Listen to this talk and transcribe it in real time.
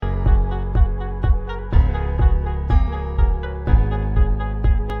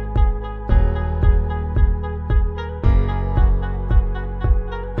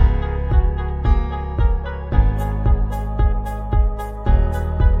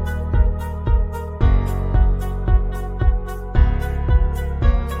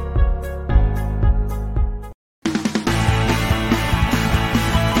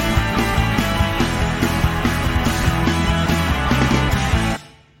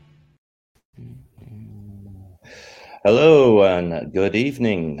Hello and good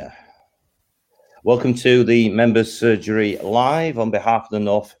evening. Welcome to the Members Surgery Live on behalf of the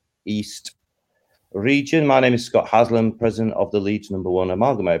North East region. My name is Scott Haslam, President of the Leeds #1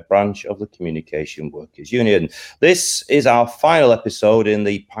 Amalgamated Branch of the Communication Workers Union. This is our final episode in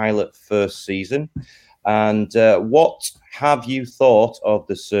the pilot first season. And what have you thought of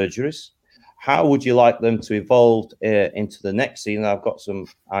the surgeries? How would you like them to evolve into the next season? I've got some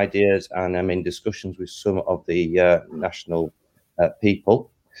ideas and I'm in discussions with some of the national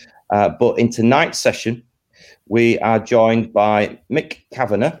people. But in tonight's session, we are joined by Mick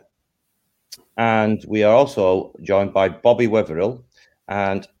Kavanagh, and we are also joined by Bobby Wetherill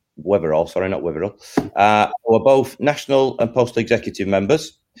and Wetherall, who are both national and postal executive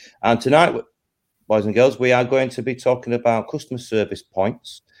members. And tonight, boys and girls, we are going to be talking about customer service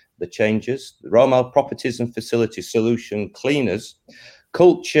points, the changes, the Royal Mail Properties and Facility Solution Cleaners,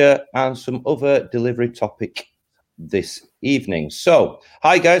 culture, and some other delivery topic this evening. So,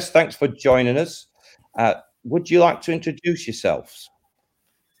 hi guys, thanks for joining us. Would you like to introduce yourselves?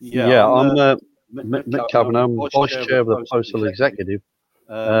 Yeah, I'm Mick Kavanagh. I'm Vice Chair of the Postal Executive.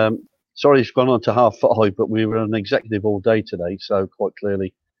 Sorry it's gone on to 5:30, but we were an executive all day today, so quite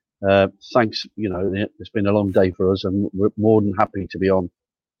clearly, thanks, it's been a long day for us and we're more than happy to be on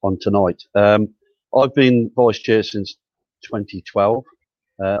tonight. I've been Vice Chair since 2012.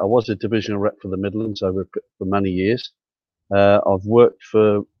 I was a divisional rep for the Midlands for many years. I've worked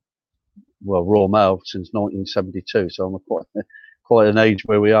for Royal Mail since 1972, so I'm quite an age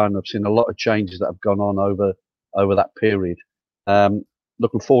where we are, and I've seen a lot of changes that have gone on over that period.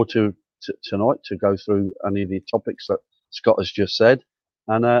 Looking forward to tonight to go through any of the topics that Scott has just said,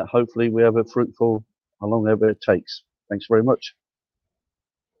 and hopefully we have a fruitful along whatever it takes. Thanks very much.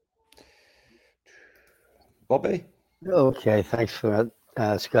 Bobby? Okay, thanks for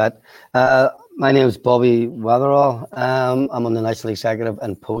that, Scott. My name is Bobby Wetherall. I'm on the National Executive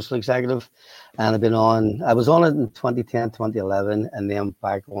and Postal Executive, and I was on it in 2010, 2011, and then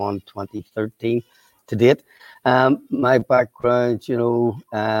back on 2013 to date. My background, through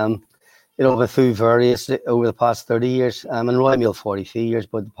various over the past 30 years. I'm in Royal Mail 43 years,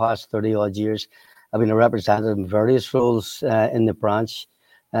 but the past 30 odd years, I've been a representative in various roles in the branch.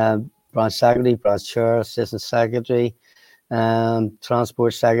 Branch Secretary, Branch Chair, Assistant Secretary,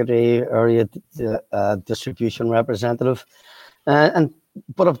 Transport Secretary, Area Distribution Representative.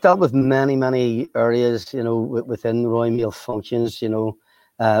 But I've dealt with many areas, within Royal Mail functions,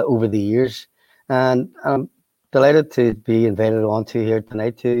 over the years. And I'm delighted to be invited onto here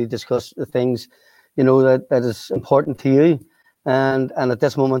tonight to discuss the things, that is important to you. And at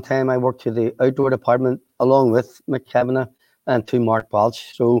this moment in time, I work to the outdoor department along with Mick Kavanagh and to Mark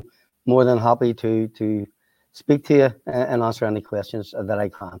Balch. So more than happy to speak to you and answer any questions that I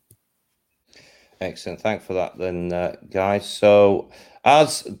can. Excellent. Thanks for that then, guys. So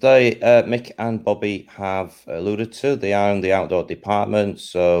as Mick and Bobby have alluded to, they are in the outdoor department.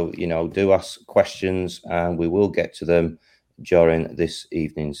 So, do ask questions and we will get to them during this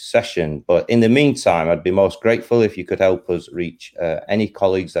evening's session. But in the meantime, I'd be most grateful if you could help us reach any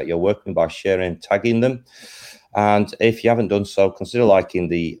colleagues that you're working with by sharing, tagging them. And if you haven't done so, consider liking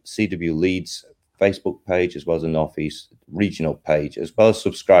the CW Leeds Facebook page, as well as the Northeast regional page, as well as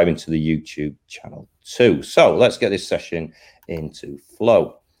subscribing to the YouTube channel too. So let's get this session into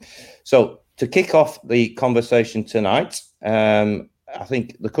flow. So to kick off the conversation tonight, I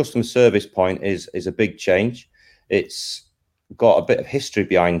think the customer service point is a big change. It's got a bit of history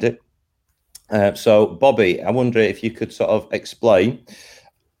behind it. So Bobby, I wonder if you could sort of explain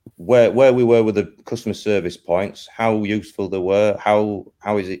where we were with the customer service points, how useful they were, how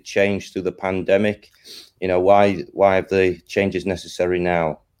has it changed through the pandemic? Why have the changes necessary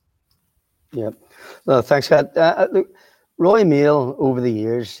now? Yeah, well, thanks, Scott. Royal Mail over the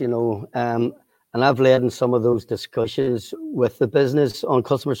years, and I've led in some of those discussions with the business on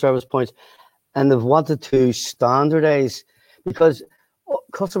customer service points, and they've wanted to standardise, because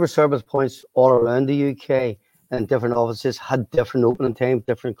customer service points all around the UK and different offices had different opening times,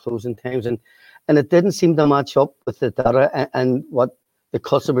 different closing times, and it didn't seem to match up with the data and what the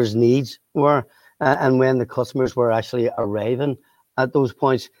customers' needs were, and when the customers were actually arriving at those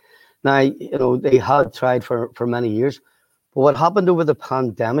points. Now, they had tried for many years, but what happened over the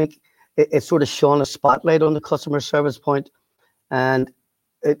pandemic, it sort of shone a spotlight on the customer service point, and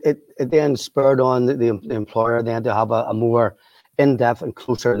it then spurred on the employer then to have a more in-depth and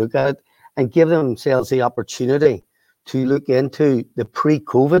closer look at it, and give themselves the opportunity to look into the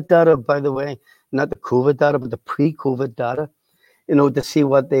pre-COVID data, by the way, not the COVID data, but the pre-COVID data, to see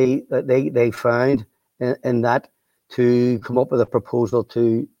what they found in that, to come up with a proposal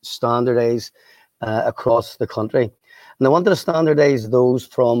to standardize across the country. And they wanted to standardize those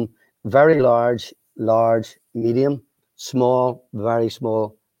from very large, medium, small, very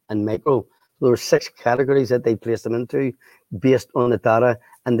small, and micro. There were 6 categories that they placed them into based on the data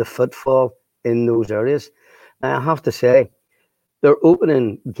and the footfall in those areas. And I have to say, their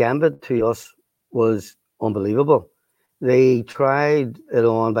opening gambit to us was unbelievable. They tried it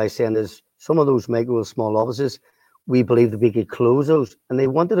on by saying there's some of those micro and small offices, we believe that we could close those. And they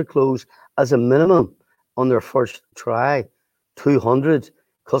wanted to close as a minimum on their first try, 200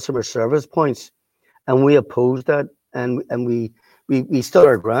 customer service points. And we opposed that, and we stood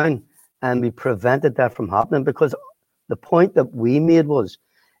our ground, and we prevented that from happening, because the point that we made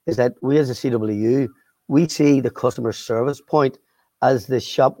is that we as a CWU, we see the customer service point as the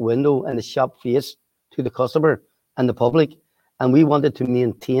shop window and the shop face to the customer and the public, and we wanted to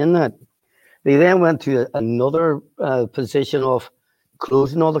maintain that. They then went to another position of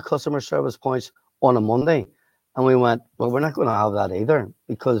closing all the customer service points on a Monday, and we went, well, we're not going to have that either,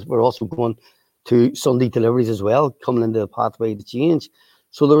 because we're also going to Sunday deliveries as well, coming into the pathway to change.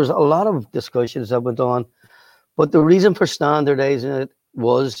 So there was a lot of discussions that went on, but the reason for standardizing it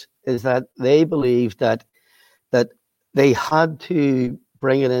is that they believed that they had to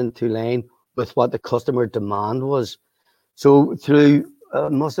bring it into line with what the customer demand was. So through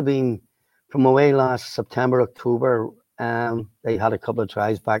must have been from away last September, October, they had a couple of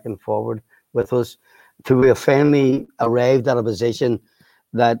tries back and forward with us till we have finally arrived at a position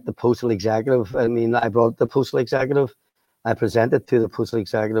that the postal executive, I brought the postal executive, I presented to the postal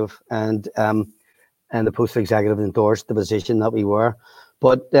executive, and the postal executive endorsed the position that we were.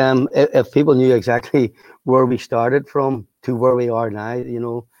 But if people knew exactly where we started from to where we are now,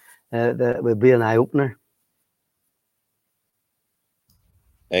 that would be an eye-opener.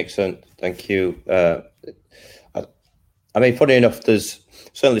 Excellent, thank you. Funny enough, there's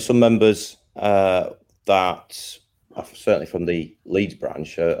certainly some members that, certainly from the Leeds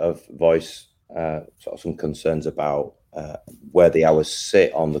branch, have voiced sort of some concerns about where the hours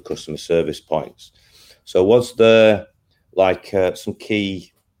sit on the customer service points. So was there some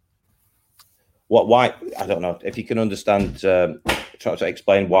key, why, I don't know, if you can understand, try to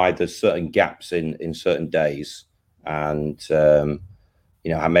explain why there's certain gaps in certain days, and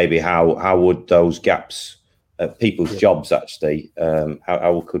maybe how would those gaps, people's jobs actually,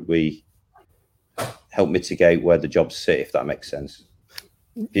 how could we help mitigate where the jobs sit, if that makes sense?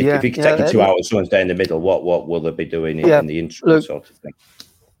 If you could take 2 hours, someone's day in the middle, what will they be doing in the interim sort of thing?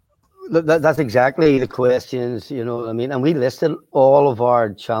 That's exactly the questions, and we listed all of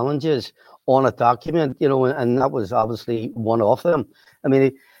our challenges on a document, and that was obviously one of them.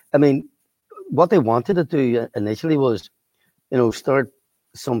 What they wanted to do initially was, start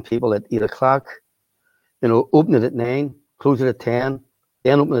some people at 8 o'clock, open it at 9, close it at 10,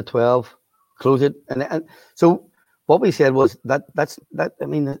 then open it at 12, close it. And so what we said was that's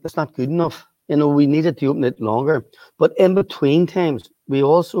not good enough. We needed to open it longer. But in between times, we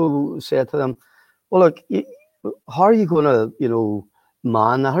also said to them, well, look, how are you going to,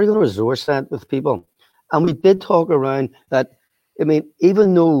 man, how are you going to resource that with people? And we did talk around that,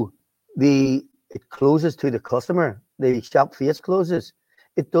 even though it closes to the customer, the shop face closes,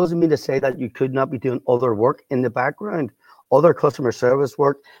 it doesn't mean to say that you could not be doing other work in the background, other customer service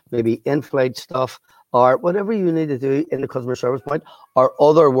work, maybe in-flight stuff, or whatever you need to do in the customer service point, or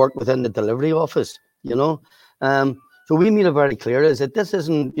other work within the delivery office, So we made it very clear is that this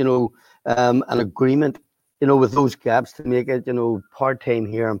isn't, an agreement, with those gaps to make it, part-time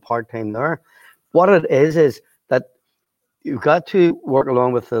here and part-time there. What it is that you've got to work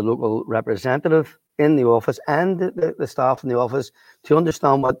along with the local representative in the office and the staff in the office to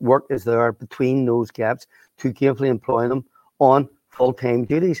understand what work is there between those gaps to carefully employ them on full-time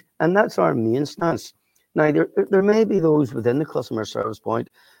duties. And that's our main stance. Now, there may be those within the customer service point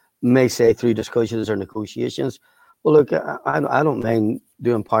may say through discussions or negotiations, well, look, I don't mind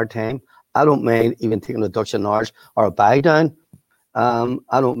doing part-time. I don't mind even taking a reduction in hours or a buy down. I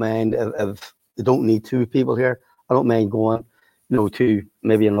don't mind if they don't need 2 people here. I don't mind going, to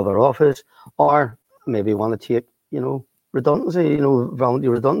maybe another office, or maybe want to take, redundancy, voluntary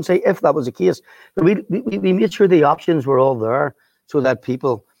redundancy, if that was the case. But we made sure the options were all there so that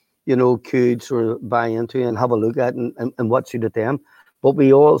people, could sort of buy into and have a look at and what suited them. But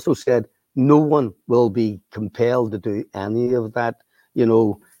we also said no one will be compelled to do any of that,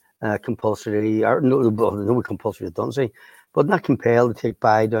 compulsory, or no compulsory redundancy, but not compelled to take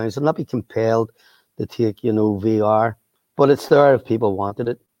buy downs and not be compelled to take, VR. But it's there if people wanted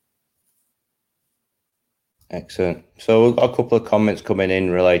it. Excellent. So we've got a couple of comments coming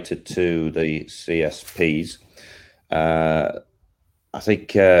in related to the CSPs. I think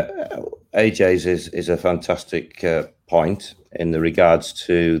AJ's is a fantastic point in the regards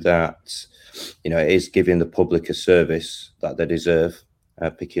to that. It is giving the public a service that they deserve.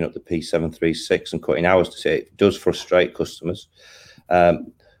 Picking up the P736 and cutting hours to say it does frustrate customers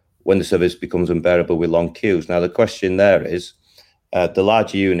when the service becomes unbearable with long queues. Now, the question there is, the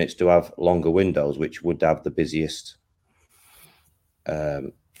larger units do have longer windows, which would have the busiest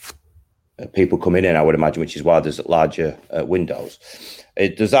people coming in, I would imagine, which is why there's larger windows.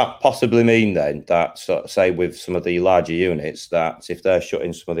 Does that possibly mean then that, say, with some of the larger units, that if they're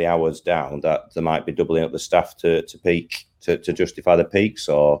shutting some of the hours down, that they might be doubling up the staff to peak, to justify the peaks,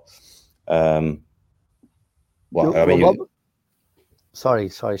 or what? Sorry,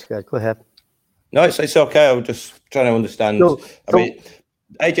 Scott, go ahead. No, it's okay. I'm just trying to understand. I mean,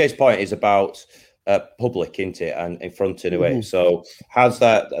 AJ's point is about public, isn't it, and in front in a way. So are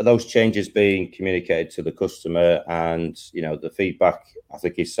those changes being communicated to the customer? And the feedback I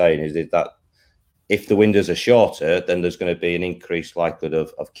think he's saying is that if the windows are shorter, then there's going to be an increased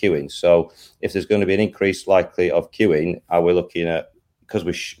likelihood of queuing. So if there's going to be an increased likelihood of queuing, are we looking at, because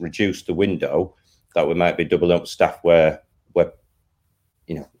we reduced the window, that we might be doubling up staff where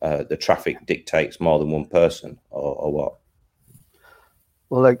the traffic dictates more than one person, or what?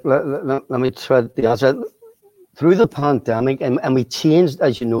 Well, let me try the answer. Through the pandemic, and we changed,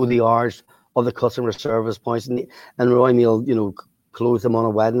 as you know, the hours of the customer service points, and Royal Mail, closed them on a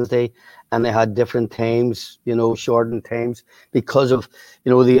Wednesday, and they had different times, shortened times, because of,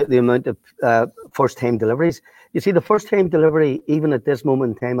 the amount of first-time deliveries. You see, the first-time delivery, even at this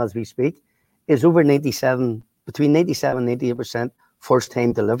moment in time as we speak, is over between 97 and 88%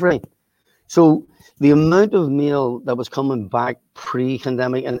 first-time delivery. So the amount of mail that was coming back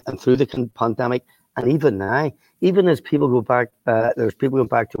pre-pandemic and through the pandemic, and even now, even as people go back, there's people going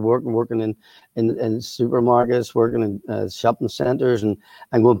back to work and working in supermarkets, working in shopping centres, and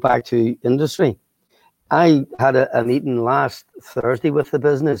going back to industry. I had a meeting last Thursday with the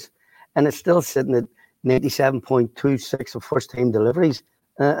business, and it's still sitting at 97.26 of first-time deliveries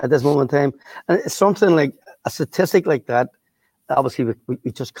at this moment in time. And it's something like a statistic like that, obviously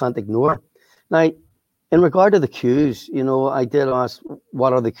we just can't ignore. Now, in regard to the queues, I did ask,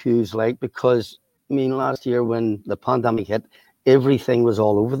 what are the queues like? Because, last year when the pandemic hit, everything was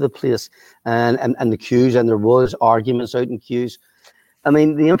all over the place, and the queues, and there was arguments out in queues. The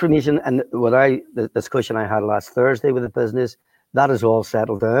information and the discussion I had last Thursday with the business, that is all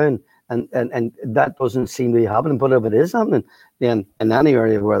settled down, and that doesn't seem to be happening. But if it is happening, then in any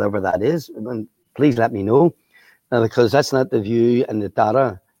area, wherever that is, please let me know, because that's not the view and the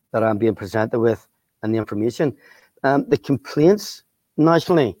data that I'm being presented with and the information. The complaints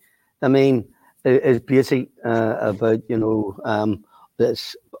nationally, is basic about,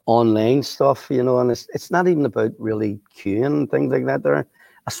 this online stuff, and it's not even about really queuing and things like that. There are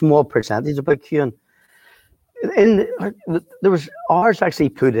a small percentage about queuing. There was hours actually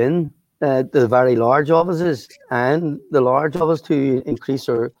put in the very large offices and the large office to increase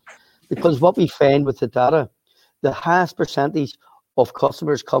because what we find with the data, the highest percentage of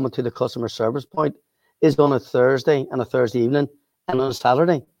customers coming to the customer service point is on a Thursday and a Thursday evening and on a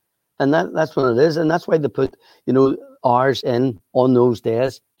Saturday. And that's what it is. And that's why they put, hours in on those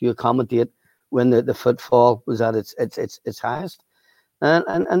days to accommodate when the footfall was at its highest.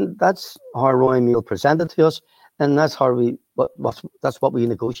 And that's how Royal Mail presented to us. And that's how that's what we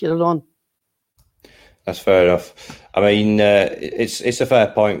negotiated on. That's fair enough. It's a fair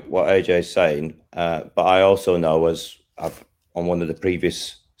point what AJ is saying, but I also know, as on one of the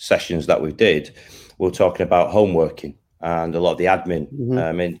previous sessions that we did, we're talking about home working and a lot of the admin.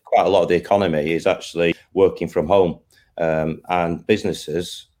 Quite a lot of the economy is actually working from home, and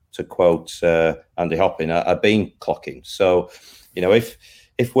businesses, to quote Andy Hopping, are bean clocking. So,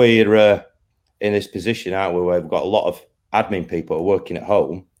 if we're in this position, aren't we, where we've got a lot of admin people working at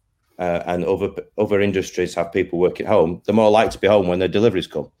home, and other industries have people working at home, they're more likely to be home when their deliveries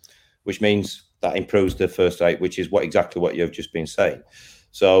come, which means that improves the first rate, which is exactly what you've just been saying.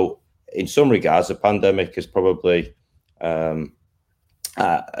 So in some regards, the pandemic has probably has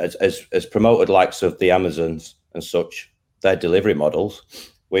promoted likes of the Amazons and such, their delivery models,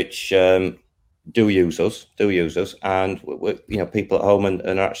 which do use us, and people at home and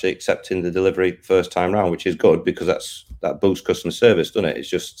are actually accepting the delivery first time round, which is good, because that boosts customer service, doesn't it? It's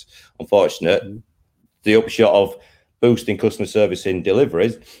just unfortunate. The upshot of boosting customer service in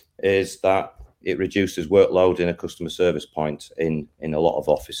deliveries is that it reduces workload in a customer service point in a lot of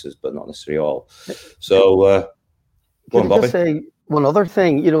offices, but not necessarily all. So, can I just say one other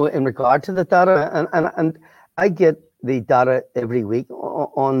thing, in regard to the data, and I get the data every week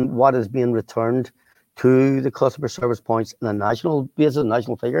on what is being returned to the customer service points on a national basis, a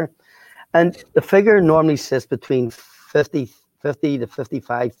national figure. And the figure normally sits between 50 to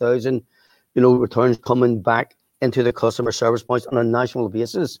 55,000, returns coming back into the customer service points on a national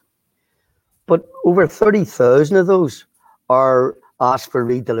basis. But over 30,000 of those are asked for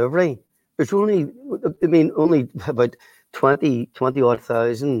redelivery. There's only about 20 odd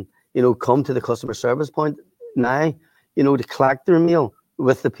thousand, come to the customer service point now, to collect their mail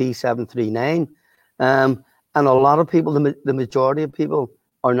with the P739. And a lot of people, the majority of people,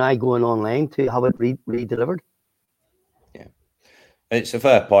 are now going online to have it re-delivered. Yeah, it's a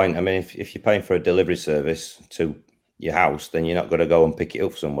fair point. I mean, if you're paying for a delivery service to your house, then you're not going to go and pick it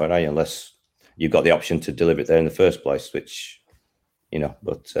up somewhere, are you? Unless you've got the option to deliver it there in the first place, which,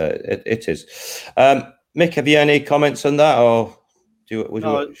 but it is. Mick, have you any comments on that, or should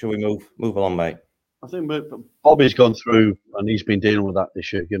we move along, mate? I think Bobby's gone through, and he's been dealing with that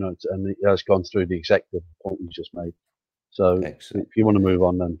issue, and he has gone through the executive point you just made. So excellent. If you want to move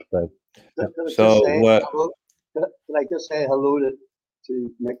on, then. Can I just say hello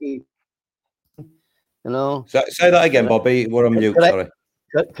to Nikki? Say that again, Bobby. We're on mute.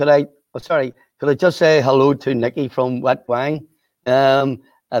 Sorry. Could I just say hello to Nikki from Wet Wang?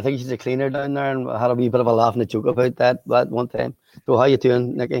 I think she's a cleaner down there, and I had a wee bit of a laugh and a joke about that one time. So how you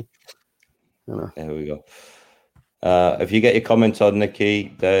doing, Nikki? There we go. If you get your comment on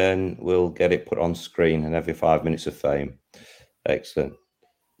Nikki, then we'll get it put on screen, and every 5 minutes of fame. Excellent.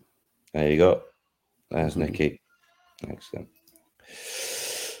 There you go. There's Nikki. Excellent.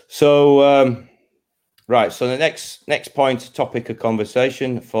 So, right. So the next topic of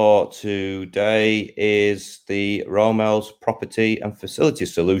conversation for today is the Romel's Property and Facility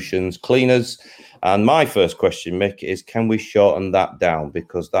Solutions cleaners. And my first question, Mick, is can we shorten that down,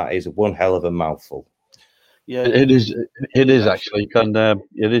 because that is one hell of a mouthful. Yeah, it is. It is actually, and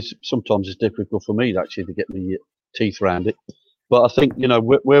it is. Sometimes it's difficult for me actually to get my teeth around it. But I think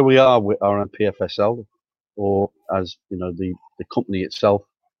where we are with our PFSL, or as the company itself,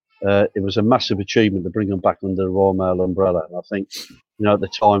 it was a massive achievement to bring them back under the Royal Mail umbrella. And I think at the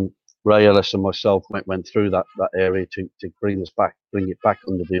time, Ray Ellis and myself went through that area to bring it back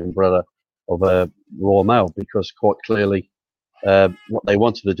under the umbrella of Royal Mail, because quite clearly what they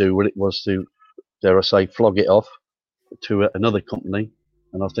wanted to do with it was to, dare I say, flog it off to another company.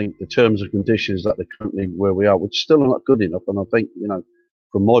 And I think the terms and conditions that the company where we are, which still are not good enough. And I think,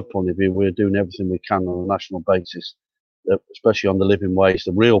 from my point of view, we're doing everything we can on a national basis, especially on the living wage,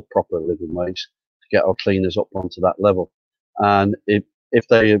 the real proper living wage, to get our cleaners up onto that level. And if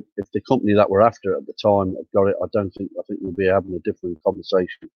the company that we're after at the time have got it, I think we'll be having a different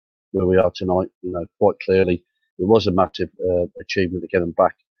conversation where we are tonight. Quite clearly, it was a massive achievement to get them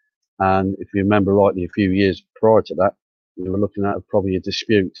back. And if you remember rightly, a few years prior to that, we were looking at probably a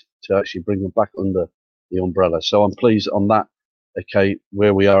dispute to actually bring them back under the umbrella. So I'm pleased on that. Okay,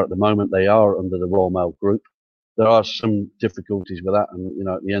 where we are at the moment, they are under the Royal Mail Group. There are some difficulties with that, and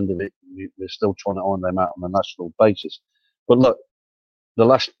at the end of it, we're still trying to iron them out on a national basis. But look,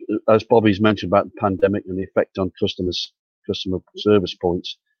 as Bobby's mentioned about the pandemic and the effect on customer service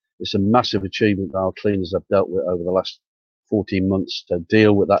points, it's a massive achievement that our cleaners have dealt with over the last 14 months to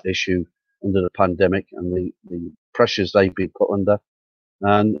deal with that issue under the pandemic and the pressures they've been put under.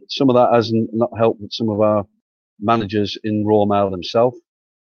 And some of that has not helped with some of our managers in Royal Mail themselves.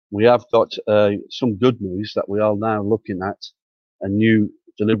 We have got some good news that we are now looking at a new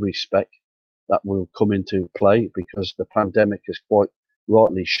delivery spec that will come into play, because the pandemic has quite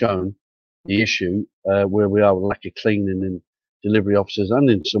rightly shown the issue where we are with lack of cleaning in delivery offices and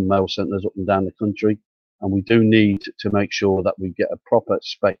in some mail centres up and down the country. And we do need to make sure that we get a proper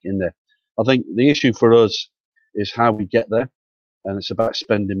spec in there. I think the issue for us is how we get there, and it's about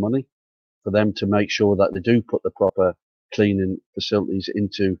spending money for them to make sure that they do put the proper cleaning facilities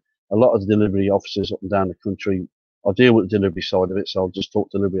into a lot of the delivery offices up and down the country. I deal with the delivery side of it, so I'll just talk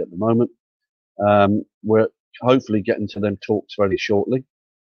delivery at the moment. We're hopefully getting to them talks very shortly.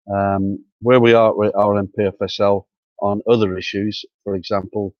 Where we are with our MPFSL on other issues, for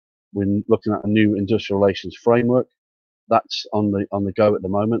example, we're looking at a new industrial relations framework. That's on the go at the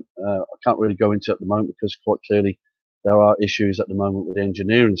moment. I can't really go into it at the moment because quite clearly there are issues at the moment with the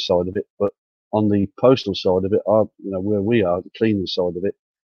engineering side of it. But on the postal side of it, where we are, the cleaning side of it,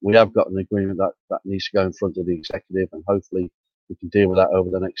 we have got an agreement that needs to go in front of the executive, and hopefully we can deal with that over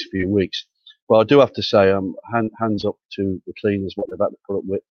the next few weeks. But I do have to say, hands up to the cleaners, what they've had to put up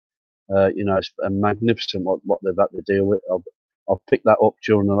with. It's magnificent what they've had to deal with. I've picked that up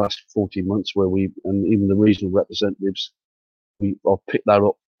during the last 14 months and even the regional representatives, I've picked that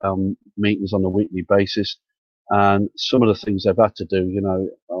up, meetings on a weekly basis. And some of the things they've had to do,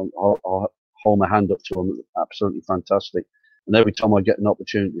 are hold my hand up to them. Absolutely fantastic. And every time I get an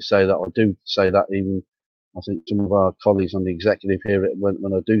opportunity to say that, I do say that. Even I think some of our colleagues on the executive hear it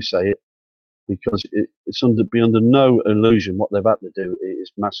when I do say it, because it's under no illusion what they've had to do. It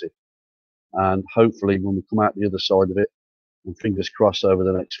is massive. And hopefully when we come out the other side of it, and fingers crossed over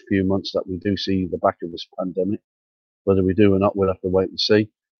the next few months that we do see the back of this pandemic, whether we do or not, we'll have to wait and see.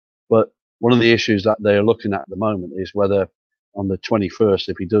 But one of the issues that they're looking at the moment is whether on the 21st,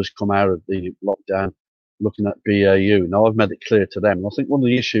 if he does come out of the lockdown, looking at BAU. Now, I've made it clear to them. I think one of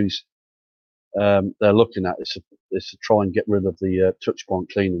the issues they're looking at is to try and get rid of the touch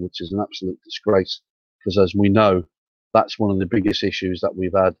point cleaning, which is an absolute disgrace, because as we know, that's one of the biggest issues that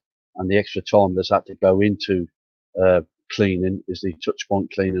we've had, and the extra time that's had to go into cleaning is the touch point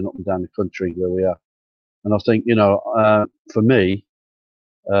cleaning up and down the country where we are. And I think, for me,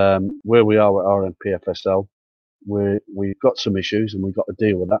 where we are at RMPFSL, we've got some issues and we've got to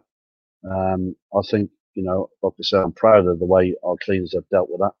deal with that. I think, like I say, I'm proud of the way our cleaners have dealt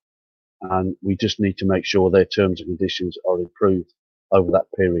with that. And we just need to make sure their terms and conditions are improved over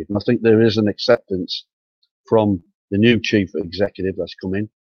that period. And I think there is an acceptance from the new chief executive that's come in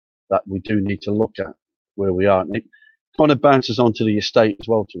that we do need to look at where we are. And it kind of bounces onto the estate as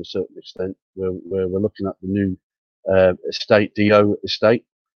well to a certain extent, where we're looking at the new estate, DO estate,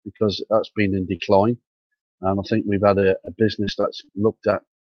 because that's been in decline. And I think we've had a business that's looked at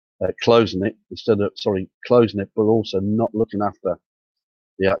closing it, but also not looking after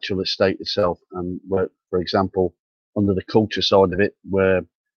the actual estate itself. And where, for example, under the culture side of it, where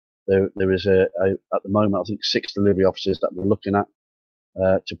there is at the moment, I think 6 delivery offices that we're looking at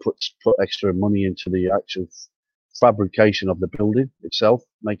to put extra money into the actual fabrication of the building itself,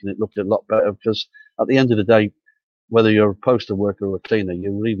 making it look a lot better. Because at the end of the day, whether you're a postal worker or a cleaner,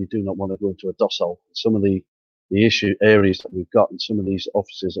 you really do not want to go into a docile. Some of the issue areas that we've got in some of these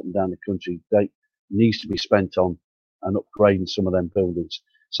offices up and down the country, they needs to be spent on and upgrading some of them buildings.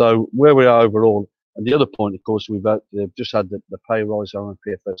 So where we are overall, and the other point, of course, they've just had the pay rise on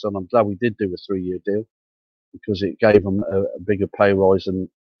PFS, and I'm glad we did do a 3-year deal because it gave them a bigger pay rise, and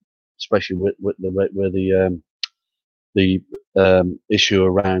especially with the issue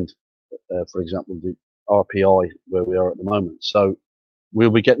around, for example, the RPI where we are at the moment. So we'll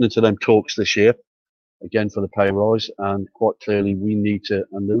be getting into them talks this year again for the pay rise, and quite clearly we need to,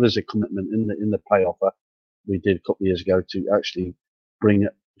 and there is a commitment in the pay offer we did a couple of years ago to actually bring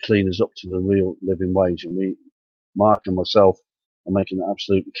cleaners up to the real living wage. And Mark and myself are making it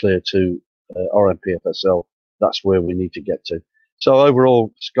absolutely clear to RMPFSL that's where we need to get to. So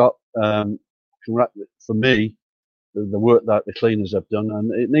overall, Scott, for me, the work that the cleaners have done,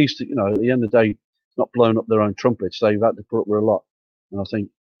 and it needs to, at the end of the day, not blowing up their own trumpets. They've had to put up with a lot. And I think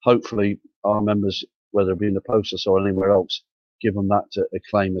hopefully our members, whether it be in the post or anywhere else, give them that a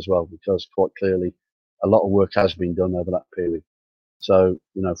claim as well, because quite clearly a lot of work has been done over that period. So,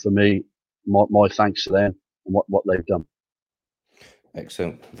 for me, my thanks to them and what they've done.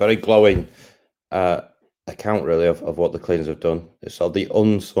 Excellent. Very glowing account, really, of what the cleaners have done. It's all the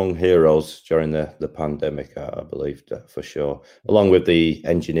unsung heroes during the pandemic, I believe, for sure, along with the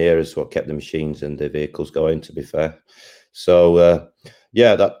engineers, what kept the machines and the vehicles going, to be fair. So,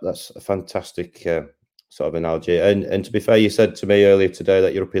 that's a fantastic sort of analogy. And to be fair, you said to me earlier today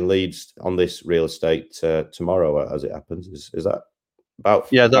that you're up in Leeds on this real estate tomorrow, as it happens. Is that about?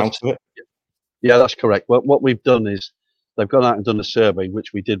 Yeah, that's correct. Well, what we've done is they've gone out and done a survey,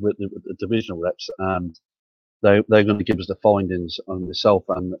 which we did with the divisional reps, and they're going to give us the findings on myself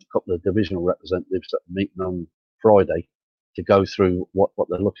and a couple of divisional representatives that are meeting on Friday to go through what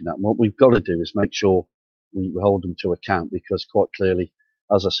they're looking at. And what we've got to do is make sure we hold them to account, because quite clearly,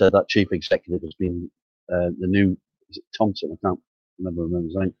 as I said, that chief executive has been the new, is it Thompson? I can't remember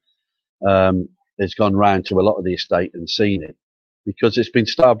his name. Has gone round to a lot of the estate and seen it, because it's been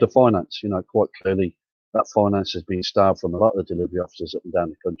starved of finance. Quite clearly that finance has been starved from a lot of the delivery officers up and down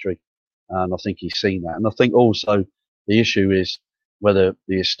the country. And I think he's seen that. And I think also the issue is whether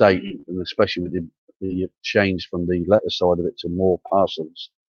the estate, and especially with the change from the letter side of it to more parcels,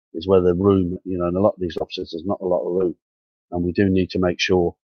 is where the room, in a lot of these offices, there's not a lot of room. And we do need to make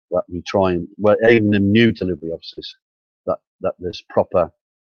sure that we try and, even in new delivery offices, that there's proper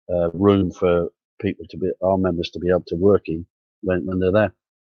room for people our members to be able to work in when they're there.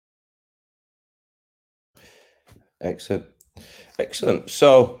 Excellent.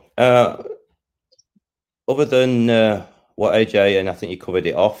 So, other than what AJ, and I think you covered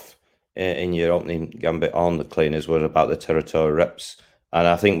it off in your opening gambit on the cleaners, were about the territorial reps. And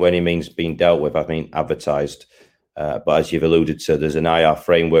I think when he means being dealt with, I mean advertised. But as you've alluded to, there's an IR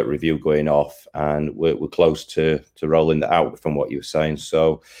framework review going off, and we're close to rolling that out from what you were saying.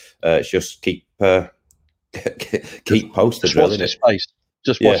 So it's just keep posted. Just watch this space.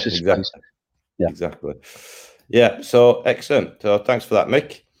 Just watch this exactly. space. Yeah, exactly. Yeah. So excellent. So thanks for that,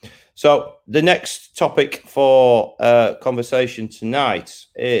 Mick. So the next topic for conversation tonight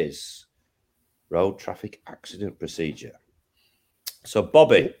is road traffic accident procedure. So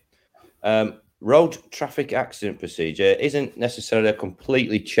Bobby, road traffic accident procedure isn't necessarily a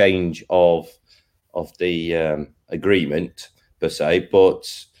completely change of the agreement per se,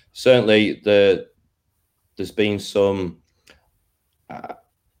 but certainly there's been some,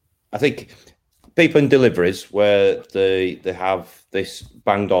 I think, people in deliveries where they have this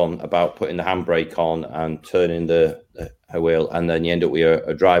banged on about putting the handbrake on and turning the wheel, and then you end up with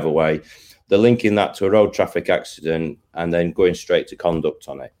a drive away. They're linking that to a road traffic accident and then going straight to conduct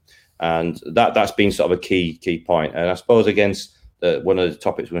on it. And that's been sort of a key point. And I suppose against one of the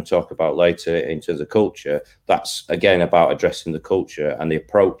topics we're going to talk about later in terms of culture, that's again about addressing the culture and the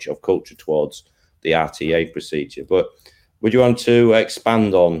approach of culture towards the RTA procedure. But would you want to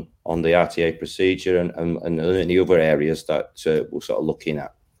expand on the RTA procedure and any other areas that we're sort of looking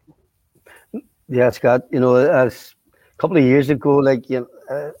at? Yeah, Scott, as a couple of years ago, like,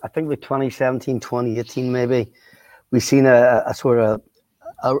 I think with 2017, 2018, maybe, we've seen a sort of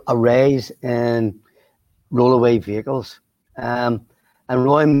a rise in rollaway vehicles. And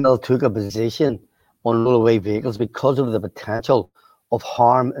Roy Mill took a position on rollaway vehicles because of the potential of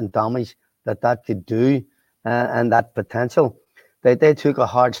harm and damage that could do, and that potential. They took a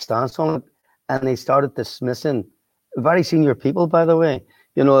hard stance on it, and they started dismissing very senior people, by the way.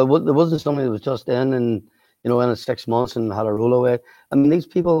 There wasn't somebody that was just in 6 months and had a rollaway. I mean, these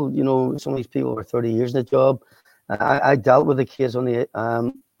people, some of these people were 30 years in the job. I dealt with the case on the,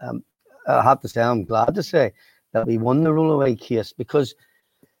 I have to say, I'm glad to say that we won the rollaway case, because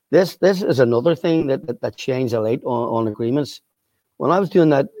this is another thing that changed a lot on agreements. When I was doing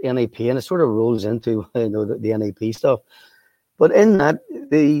that NAP, and it sort of rolls into the NAP stuff, but in that,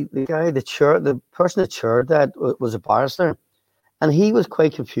 the person that chaired that was a barrister, and he was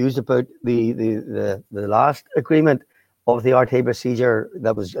quite confused about the last agreement of the RTA procedure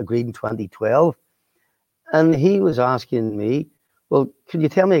that was agreed in 2012. And he was asking me, well, could you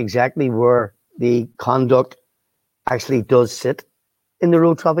tell me exactly where the conduct actually does sit in the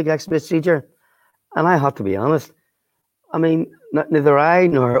road traffic accident procedure? And I have to be honest, I mean, neither I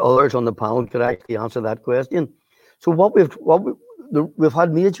nor others on the panel could actually answer that question. So we've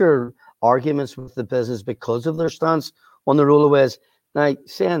had major arguments with the business because of their stance on the rollaways. Now,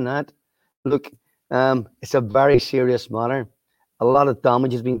 saying that, look, it's a very serious matter. A lot of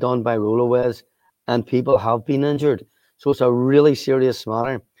damage has been done by rollaways, and people have been injured. So it's a really serious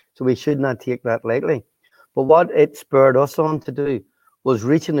matter. So we should not take that lightly. But what it spurred us on to do was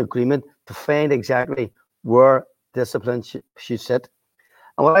reach an agreement to find exactly where discipline should sit.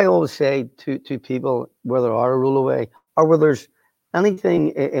 And what I always say to people, where there are a rollaway or where there's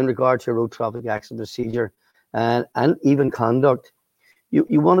anything in regard to road traffic accident procedure and even conduct,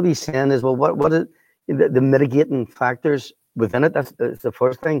 you want to be saying is, well, what is the mitigating factors within it? That's the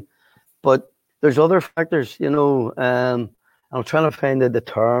first thing. But there's other factors, I'm trying to find the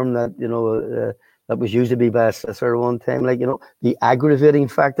term that, that was used to be by a solicitor one time, like, the aggravating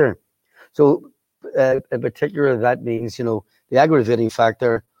factor. So in particular, that means, the aggravating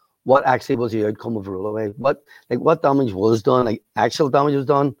factor, what actually was the outcome of a rollaway? What damage was done, like actual damage was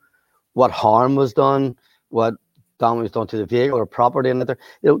done, what harm was done, what damage was done to the vehicle or property in it.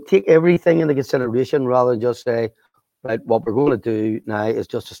 Take everything into consideration rather than just say, right, what we're going to do now is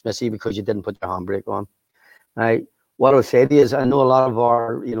just dismiss you because you didn't put your handbrake on. Right? What I would say to you is, I know a lot of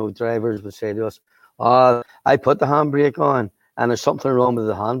our, drivers would say to us, I put the handbrake on and there's something wrong with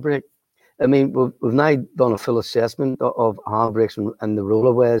the handbrake. I mean, we've now done a full assessment of handbrakes and the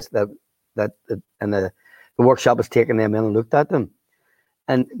rollaways that and the workshop has taken them in and looked at them.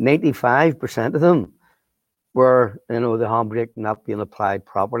 And 95% of them were, the handbrake not being applied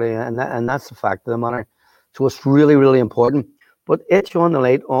properly. And that's the fact of the matter. So it's really, really important. But it's on the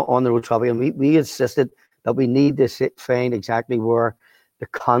light on the road traffic, and we insisted that we need to find exactly where the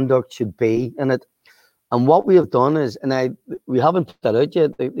conduct should be in it. And what we have done is, and we haven't put that out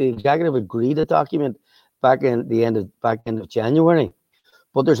yet, the executive agreed a document back end of January.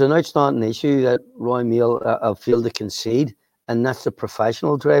 But there's an outstanding issue that Roy Mail failed to concede, and that's the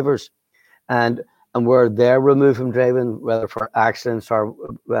professional drivers. And where they're removed from driving, whether for accidents or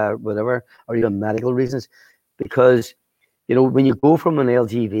whatever, or even medical reasons. Because, when you go from an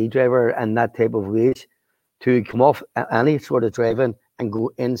LGV driver and that type of wage to come off any sort of driving and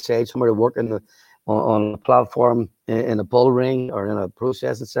go inside somewhere to work on a platform in a bull ring or in a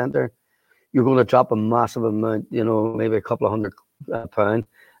processing center, you're going to drop a massive amount, you know, maybe a couple of £100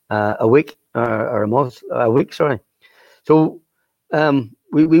 a week or a month, a week, sorry. So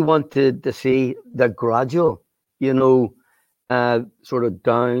we wanted to see the gradual, you know, sort of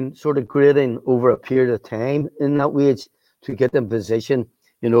grading over a period of time in that wage to get them position,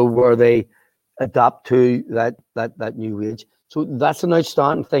 you know, where they adapt to that new wage. So that's an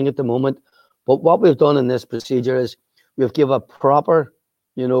outstanding thing at the moment. But what we've done in this procedure is we've given a proper,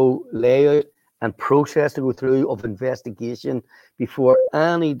 you know, layout and process to go through of investigation before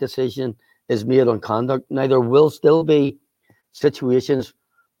any decision is made on conduct. Now, there will still be situations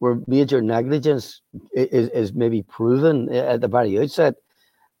where major negligence is maybe proven at the very outset.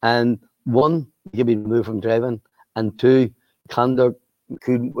 And one, you can be removed from driving, and two, conduct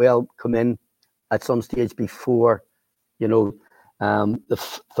could well come in at some stage before, you know, the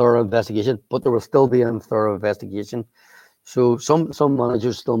thorough investigation, but there will still be a thorough investigation. So some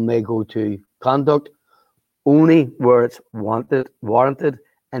managers still may go to conduct only where it's warranted,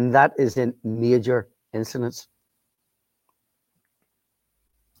 and that is in major incidents.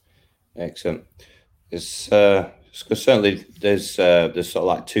 Excellent. Certainly there's sort of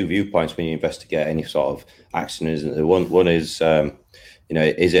like two viewpoints when you investigate any sort of accident, isn't there? One is, you know,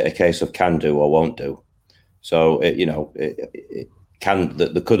 is it a case of can do or won't do? So, it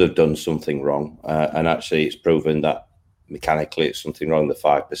could have done something wrong, and actually it's proven that mechanically it's something wrong, the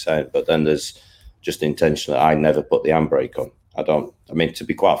 5%, but then there's just intentionally, I never put the handbrake on. I mean, to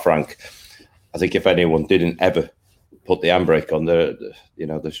be quite frank, I think if anyone didn't ever put the handbrake on,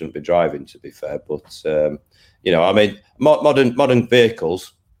 they shouldn't be driving, to be fair. But, I mean, modern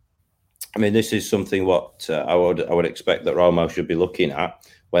vehicles, I mean, this is something what I would expect that Royal Mail should be looking at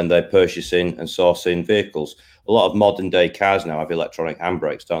when they're purchasing and sourcing vehicles. A lot of modern day cars now have electronic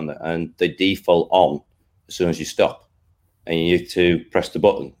handbrakes, don't they? And they default on as soon as you stop, and you need to press the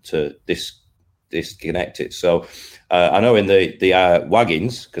button to disconnect it. So I know in the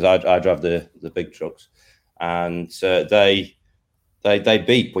wagons, because I drive the big trucks, and they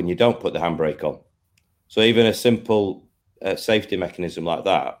beep when you don't put the handbrake on. So even a simple safety mechanism like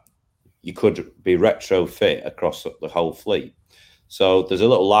that, you could be retrofit across the whole fleet. So there's a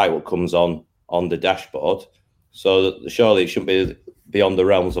little light that comes on the dashboard. So that surely it shouldn't be beyond the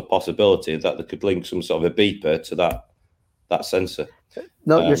realms of possibility that they could link some sort of a beeper to that sensor.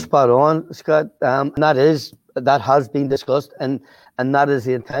 No, you're spot on, Scott. And that has been discussed, and that is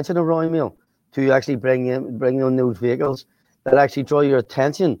the intention of Royal Mail, to actually bring on those vehicles that actually draw your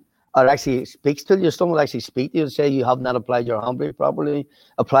attention, or actually speaks to you. Someone will actually speak to you and say you have not applied your handbrake properly.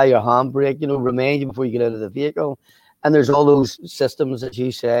 Apply your handbrake, remind you before you get out of the vehicle. And there's all those systems, as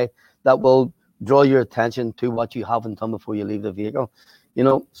you say, that will draw your attention to what you haven't done before you leave the vehicle.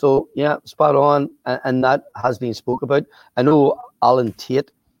 So yeah, spot on, and that has been spoke about. I know Alan Tate,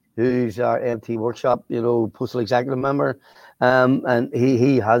 who's our MT Workshop, postal executive member, and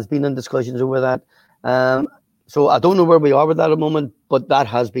he has been in discussions over that. So I don't know where we are with that at the moment, but that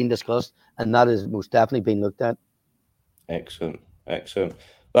has been discussed, and that is most definitely being looked at. Excellent.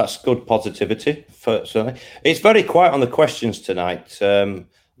 That's good positivity. Certainly, it's very quiet on the questions tonight.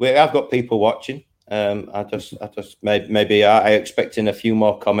 I've got people watching. I maybe I expecting a few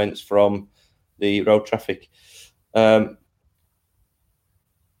more comments from the road traffic. So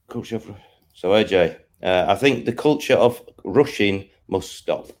AJ, I think the culture of rushing must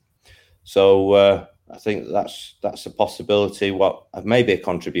stop. So I think that's a possibility. What maybe a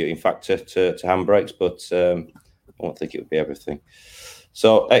contributing factor to handbrakes, but I don't think it would be everything.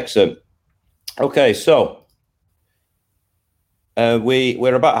 So excellent. Okay, so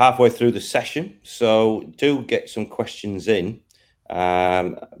we're about halfway through the session, so do get some questions in,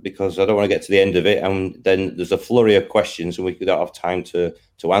 because I don't want to get to the end of it and then there's a flurry of questions and we don't have time to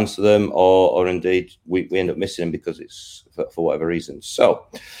answer them, or indeed we end up missing them because it's for whatever reason. So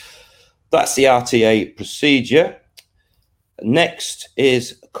that's the RTA procedure. Next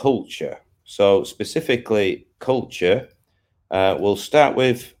is culture. So specifically culture, we'll start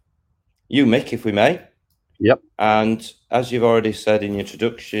with you, Mick, if we may. Yep. And as you've already said in your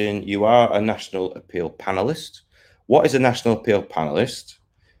introduction, you are a National Appeal panelist. What is a National Appeal panelist?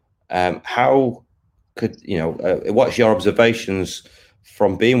 How could, what's your observations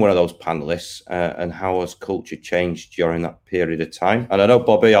from being one of those panelists, and how has culture changed during that period of time? And I know,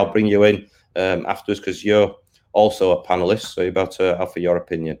 Bobby, I'll bring you in afterwards because you're also a panelist, so you're about to offer your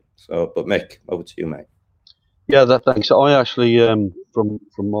opinion. So, but Mick, over to you, mate. Yeah, thanks. I actually, from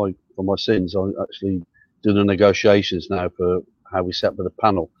my sins, I actually do the negotiations now for how we set up the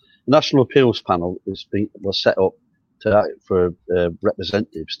panel. The National Appeals Panel was set up for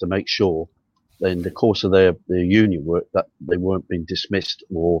representatives to make sure in the course of their union work, that they weren't being dismissed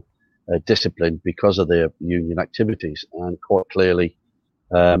or disciplined because of their union activities. And quite clearly,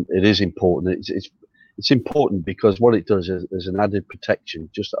 it is important. It's important because what it does is an added protection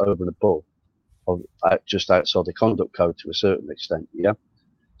just over and above of just outside the conduct code to a certain extent. Yeah.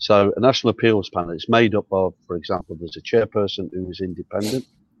 So a national appeals panel is made up of, for example, there's a chairperson who is independent,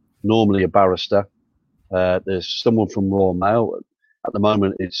 normally a barrister. There's someone from Royal Mail. At the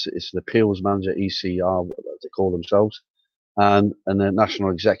moment, it's an appeals manager, ECR, what they call themselves, and a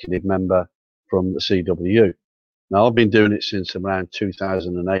national executive member from the CWU. Now, I've been doing it since around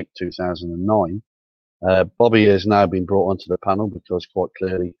 2008, 2009. Bobby has now been brought onto the panel because quite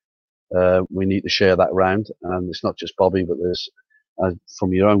clearly we need to share that around. And it's not just Bobby, but there's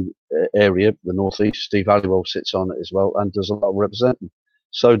from your own area, the Northeast, Steve Halliwell sits on it as well and does a lot of representing.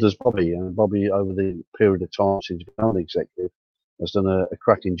 So does Bobby. And Bobby, over the period of time since he's been executive, has done a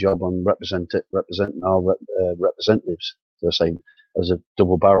cracking job on representing our representatives. So I say as a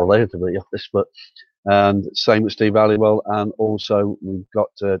double barrel there, to be honest. But and same with Steve Halliwell, and also we've got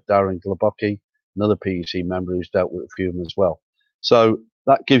Darren Glabocki, another PEC member who's dealt with a few of them as well. So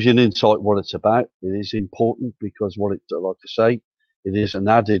that gives you an insight what it's about. It is important because what it, like I say, it is an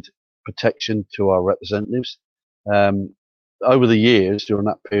added protection to our representatives. Over the years, during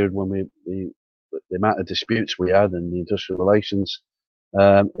that period when the amount of disputes we had and the industrial relations,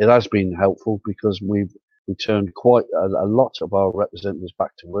 it has been helpful because we've returned quite a lot of our representatives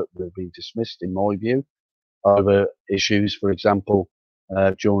back to work that have been dismissed, in my view, over issues, for example,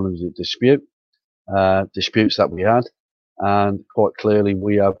 during the disputes that we had. And quite clearly,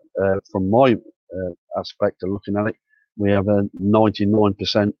 we have, from my aspect of looking at it, we have a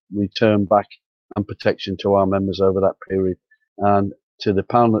 99% return back and protection to our members over that period. And to the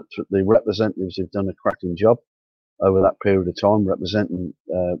panel, the representatives have done a cracking job over that period of time, representing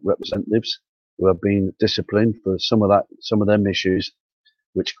representatives who have been disciplined for some of them issues,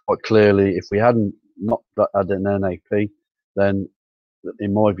 which quite clearly, if we hadn't not had an NAP, then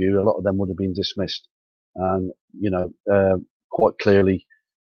in my view, a lot of them would have been dismissed. And quite clearly,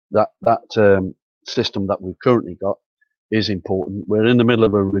 that system that we've currently got is important. We're in the middle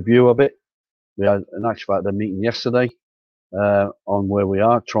of a review of it. We had an actual fact, a meeting yesterday on where we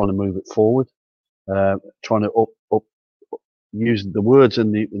are, trying to move it forward, trying to use the words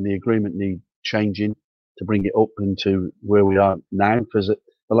in the agreement need changing to bring it up into where we are now, because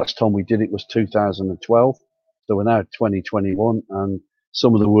the last time we did it was 2012, so we're now 2021, and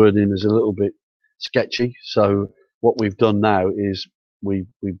some of the wording is a little bit sketchy. So what we've done now is we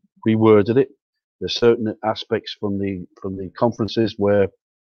reworded it. There's certain aspects from the conferences where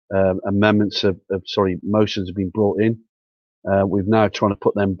motions have been brought in. We've now trying to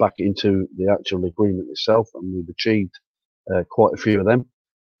put them back into the actual agreement itself, and we've achieved quite a few of them.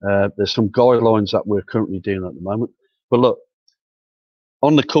 There's some guidelines that we're currently doing at the moment. But look,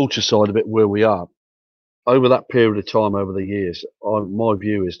 on the culture side of it, where we are, over that period of time, over the years, my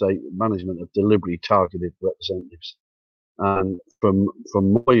view is management have deliberately targeted representatives. And from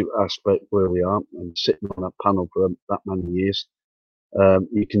my aspect, where we are, and sitting on that panel for that many years,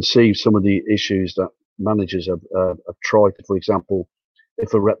 you can see some of the issues that managers have tried to, for example,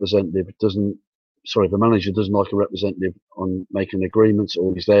 if a manager doesn't like a representative on making agreements,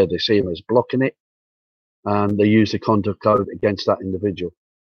 or he's there, they see him as blocking it, and they use the conduct code against that individual.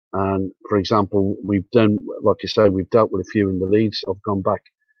 And for example, we've done, like I say, we've dealt with a few in the Leeds. I've gone back,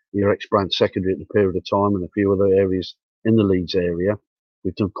 your ex-branch secretary at the period of time, and a few other areas in the Leeds area.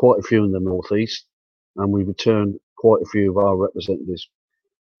 We've done quite a few in the Northeast, and we've returned quite a few of our representatives.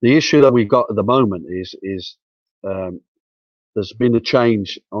 The issue that we've got at the moment is there's been a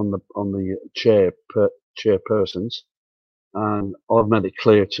change on the chairpersons, and I've made it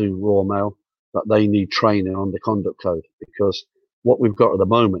clear to Royal Mail that they need training on the conduct code, because what we've got at the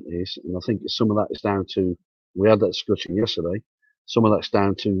moment is, and I think some of that is down to, we had that discussion yesterday, some of that's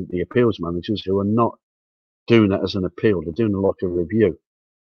down to the appeals managers who are not doing that as an appeal, they're doing it like a review.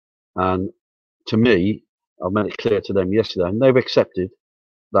 And to me, I've made it clear to them yesterday, and they've accepted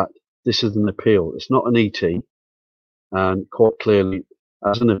that this is an appeal. It's not an ET. And quite clearly,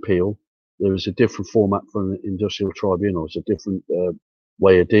 as an appeal, there is a different format from an industrial tribunal. It's a different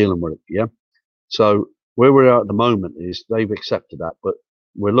way of dealing with it. Yeah. So where we're at the moment is they've accepted that, but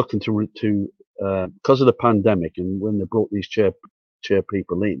we're looking to because of the pandemic, and when they brought these chair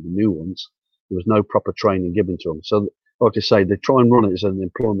people in, the new ones, there was no proper training given to them. So, like I say, they try and run it as an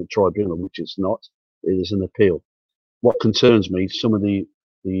employment tribunal, which it's not. It is an appeal. What concerns me, some of the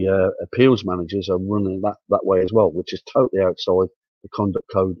appeals managers are running that way as well, which is totally outside the conduct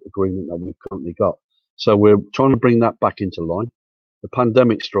code agreement that we've currently got. So we're trying to bring that back into line. the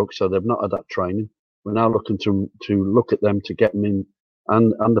pandemic struck, so they've not had that training. We're now looking to look at them to get them in,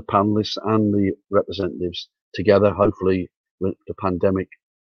 and the panelists and the representatives together, hopefully with the pandemic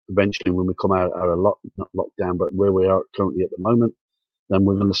eventually when we come out of not lockdown, but where we are currently at the moment, then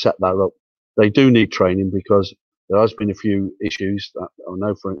we're going to set that up. They do need training because there has been a few issues that I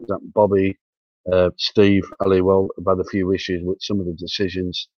know, for example, Bobby, Steve, Halliwell have had a few issues with some of the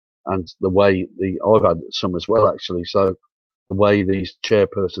decisions and the way I've had some as well, actually. So the way these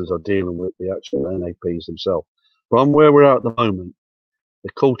chairpersons are dealing with the actual NAPs themselves. From where we're at the moment,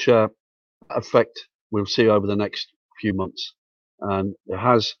 the culture effect we'll see over the next few months. And it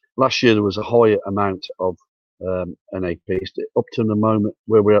has, last year there was a higher amount of NAPs. Up to the moment,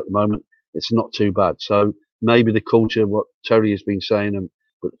 where we're at the moment, it's not too bad. So maybe the culture, what Terry has been saying, and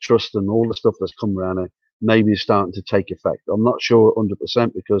but the trust and all the stuff that's come around it, maybe is starting to take effect. I'm not sure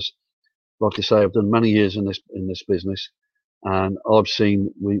 100% because, like I say, I've done many years in this business, and I've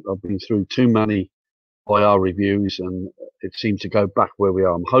been through too many IR reviews, and it seemed to go back where we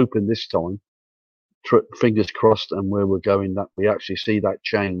are. I'm hoping this time, fingers crossed, and where we're going, that we actually see that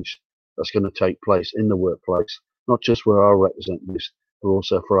change that's going to take place in the workplace, not just for our representatives, but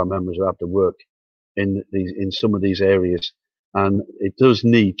also for our members who have to work in some of these areas. And it does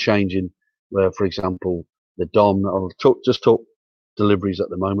need changing. Where, for example, the DOM, I'll just talk deliveries at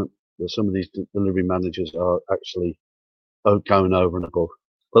the moment, where some of these delivery managers are actually going over and above.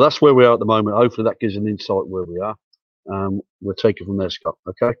 But that's where we are at the moment. Hopefully that gives an insight where we are. We'll take it from there, Scott.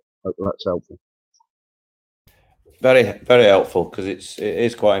 Okay, hope that's helpful. Very, very helpful, because it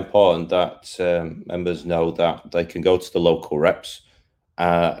is quite important that members know that they can go to the local reps,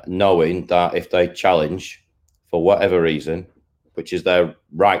 knowing that if they challenge for whatever reason, which is their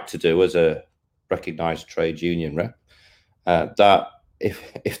right to do as a recognised trade union rep, that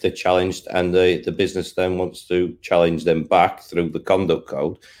if they're challenged and the business then wants to challenge them back through the conduct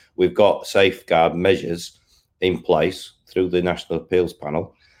code, we've got safeguard measures in place through the National Appeals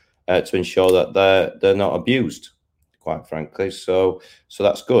Panel to ensure that they're not abused, quite frankly. So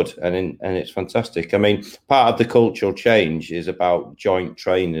that's good, and it's fantastic. I mean, part of the cultural change is about joint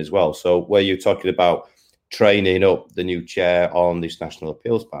training as well. So where you're talking about training up the new chair on this National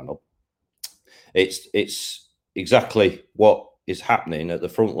Appeals Panel, it's exactly what is happening at the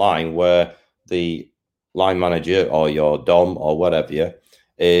front line, where the line manager or your DOM or whatever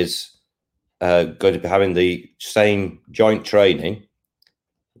is going to be having the same joint training,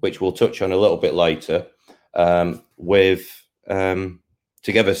 which we'll touch on a little bit later, with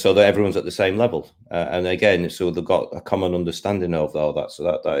together, so that everyone's at the same level. And again, so they've got a common understanding of all that. So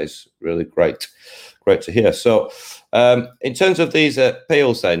that is really great to hear. So in terms of these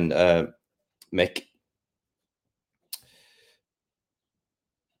appeals then, Mick,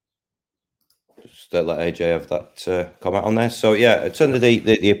 just let AJ have that comment on there. So yeah, in terms of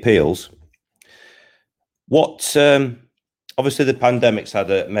the appeals, what obviously the pandemic's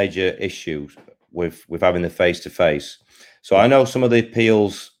had a major issue with having the face-to-face. So I know some of the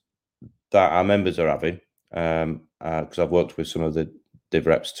appeals that our members are having, because I've worked with some of the div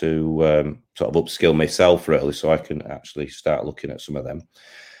reps to sort of upskill myself, really, so I can actually start looking at some of them.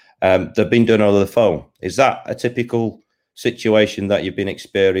 They've been done over the phone. Is that a typical situation that you've been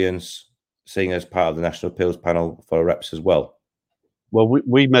seeing as part of the National Appeals Panel for reps as well? Well,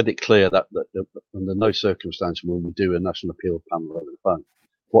 we made it clear that under no circumstance will we do a National Appeals Panel over the phone.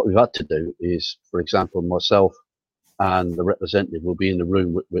 What we've had to do is, for example, myself and the representative will be in the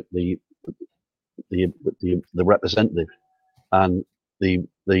room with the representative, and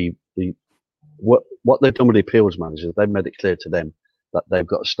what they've done with the appeals managers, they've made it clear to them that they've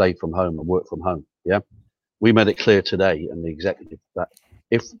got to stay from home and work from home. Yeah, we made it clear today, and the executive, that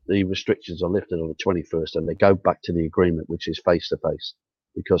if the restrictions are lifted on the 21st and they go back to the agreement, which is face to face,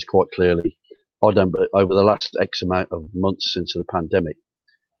 because quite clearly, over the last X amount of months since the pandemic,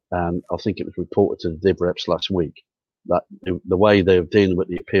 and I think it was reported to the div reps last week that the way they're dealing with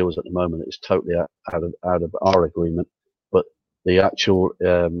the appeals at the moment is totally out of our agreement. But the actual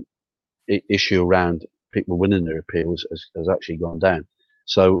issue around people winning their appeals has actually gone down.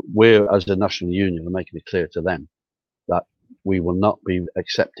 So we're, as the national union, are making it clear to them that we will not be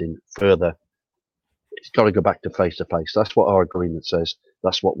accepting further. It's got to go back to face. That's what our agreement says.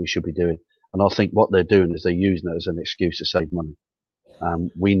 That's what we should be doing. And I think what they're doing is they're using it as an excuse to save money.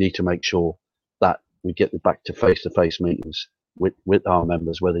 We need to make sure that we get back to face meetings with our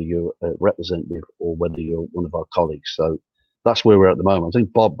members, whether you're a representative or whether you're one of our colleagues. So that's where we're at the moment. I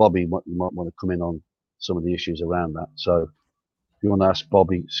think Bobby might want to come in on some of the issues around that. So if you want to ask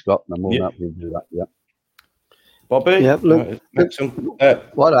Bobby, Scott, I'm more than happy to do that. Yeah. Bobby? Yeah, look,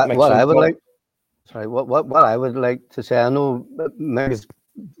 what I would like. Right. What I would like to say, I know Meg's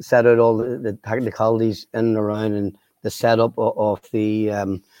set out all the technicalities in and around and the setup of the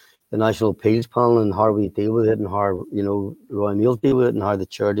National Appeals Panel and how we deal with it and how, you know, Roy Meals deal with it and how the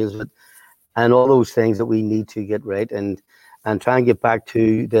chair deals with it and all those things that we need to get right and try and get back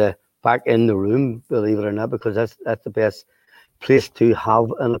to back in the room, believe it or not, because that's the best place to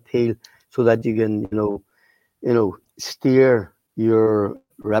have an appeal so that you can, you know, steer your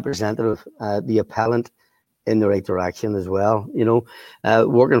representative, the appellant, in the right direction as well. You know,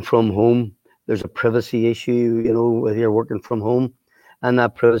 working from home, there's a privacy issue, you know, whether you're working from home, and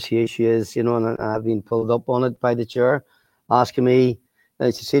that privacy issue is, you know, and I've been pulled up on it by the chair, asking me,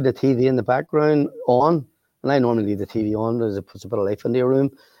 to see the TV in the background on, and I normally leave the TV on because it puts a bit of life into your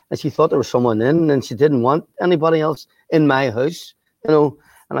room, and she thought there was someone in, and she didn't want anybody else in my house, you know,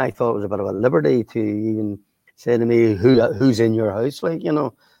 and I thought it was a bit of a liberty to even say to me, who's in your house, like, you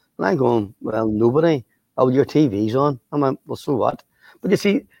know, and I'm going, well, nobody. Oh, your TV's on. I went, well, so what? But you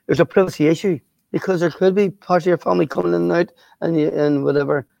see, there's a privacy issue because there could be parts of your family coming in and out and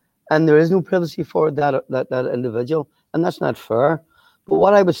whatever, and there is no privacy for that individual, and that's not fair. But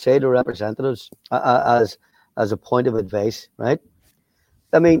what I would say to representatives, as a point of advice, right?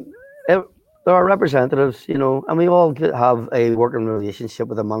 I mean, there are representatives, you know, and we all have a working relationship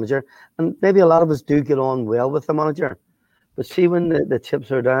with a manager, and maybe a lot of us do get on well with the manager. But see, when the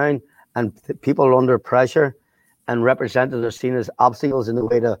chips are down and people are under pressure and representatives are seen as obstacles in the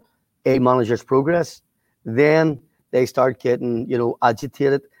way to a manager's progress, then they start getting, you know,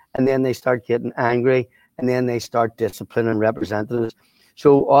 agitated, and then they start getting angry, and then they start disciplining representatives.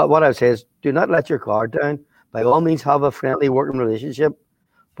 So what I would say is, do not let your guard down. By all means, have a friendly working relationship,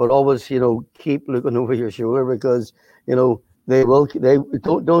 but always, you know, keep looking over your shoulder, because, you know, they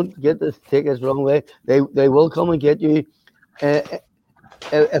don't get this, take this the wrong way. They will come and get you.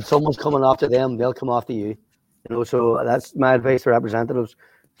 If someone's coming after them, they'll come after you. You know, so that's my advice to representatives.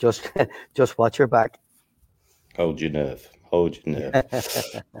 Just watch your back. Hold your nerve. Hold your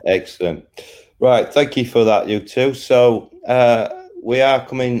nerve. Excellent. Right, thank you for that, you two. So we are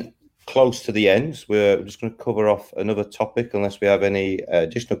coming close to the end. We're just going to cover off another topic unless we have any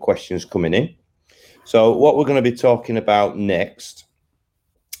additional questions coming in. So what we're going to be talking about next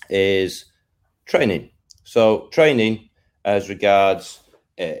is training. So training as regards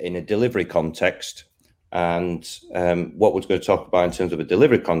in a delivery context, and what we're going to talk about in terms of a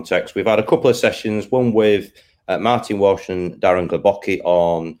delivery context. We've had a couple of sessions, one with Martin Walsh and Darren Glabocki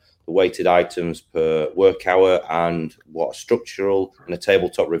on the weighted items per work hour and what a structural and a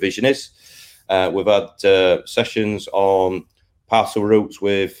tabletop revision is. We've had sessions on parcel routes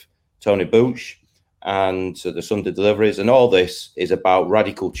with Tony Booch and the Sunday deliveries, and all this is about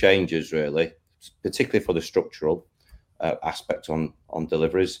radical changes, really, particularly for the structural aspect on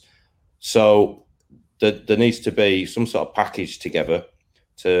deliveries. So there needs to be some sort of package together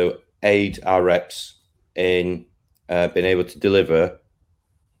to aid our reps in being able to deliver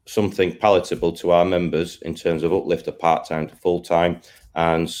something palatable to our members in terms of uplift of part-time to full-time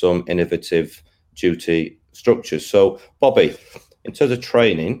and some innovative duty structures. So, Bobby, in terms of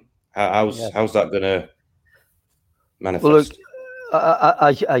training, how's that going to manifest?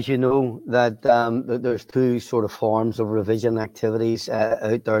 Well, look, as you know, that there's two sort of forms of revision activities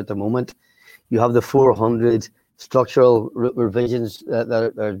out there at the moment. You have the 400 structural revisions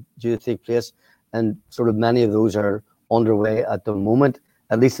that are due to take place, and sort of many of those are underway at the moment,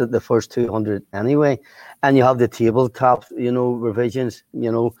 at least at the first 200 anyway. And you have the tabletop, you know, revisions,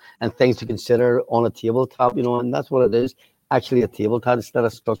 you know, and things to consider on a tabletop, you know, and that's what it is, actually a tabletop instead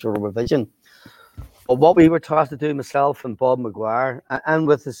of structural revision. But what we were tasked to do, myself and Bob McGuire, and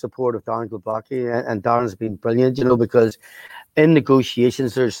with the support of Darren Glabocki, and Darren's been brilliant, you know, because in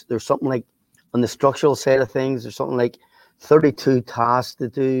negotiations, there's something like, on the structural side of things, there's something like 32 tasks to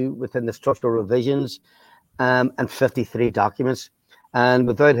do within the structural revisions, and 53 documents. And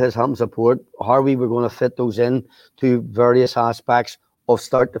without his help and support, how we were going to fit those in to various aspects of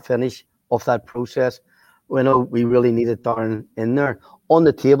start to finish of that process, you know, we really needed Darren in there. On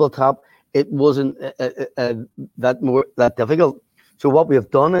the tabletop, it wasn't that difficult. So what we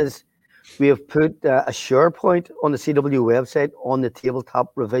have done is we have put a SharePoint on the CW website on the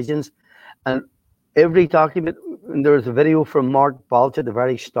tabletop revisions, and every document, there's a video from Mark Balch at the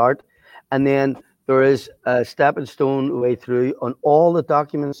very start, and then there is a stepping stone way through on all the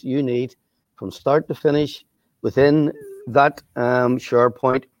documents you need from start to finish within that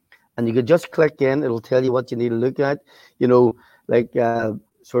SharePoint, and you can just click in. It'll tell you what you need to look at, you know, like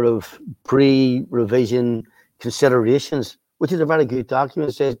sort of pre-revision considerations, which is a very good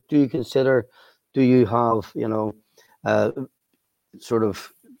document. It says, do you have, you know, sort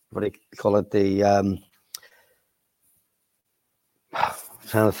of what do you call it? The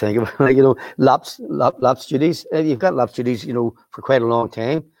trying to think of lapse duties. You've got lapse duties, for quite a long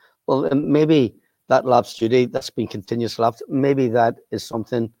time. Well, maybe that lapse duty that's been continuous lapse, maybe that is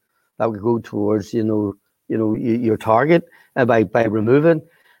something that would go towards your target by removing.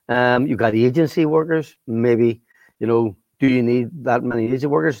 You've got agency workers. Maybe do you need that many agency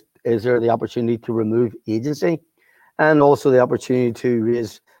workers? Is there the opportunity to remove agency, and also the opportunity to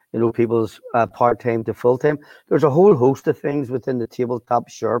raise people's part-time to full-time? There's a whole host of things within the tabletop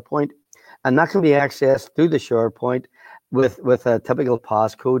SharePoint, and that can be accessed through the SharePoint with a typical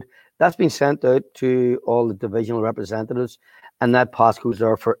passcode that's been sent out to all the divisional representatives, and that passcodes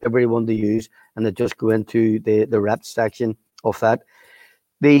are for everyone to use, and they just go into the rep section of that.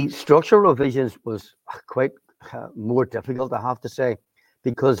 The structural revisions was quite more difficult, I have to say,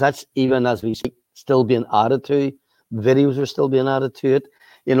 because that's, even as we speak, still being added to. Videos are still being added to it.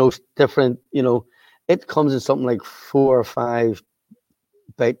 Different, it comes in something like 4 or 5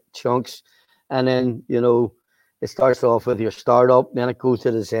 byte chunks. And then, it starts off with your startup, then it goes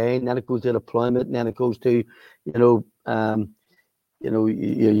to design, then it goes to deployment, and then it goes to, your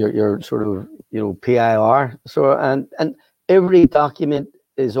sort of, PIR. So, and every document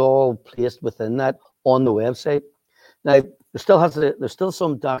is all placed within that on the website. Now, there's still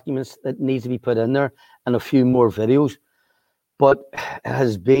some documents that needs to be put in there, and a few more videos. But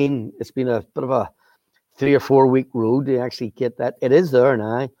it's been a bit of a 3 or 4 week road to actually get that. It is there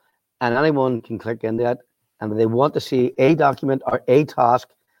now, and anyone can click into that. And if they want to see a document or a task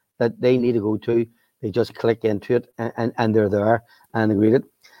that they need to go to, they just click into it, and they're there and they read it.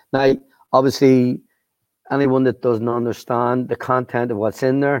 Now, obviously, anyone that doesn't understand the content of what's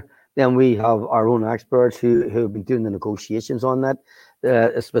in there, then we have our own experts who have been doing the negotiations on that,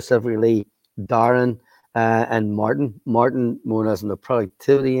 specifically Darren and Martin. Martin more or less in the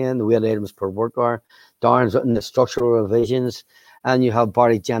productivity end, the weighted items per work hour. Darren's in the structural revisions, and you have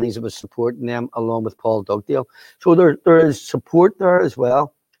Barry Jennings who was supporting them along with Paul Dugdale. So there is support there as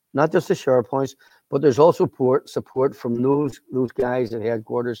well, not just the SharePoints, but there's also support from those guys at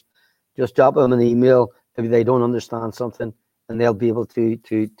headquarters. Just drop them an email if they don't understand something, and they'll be able to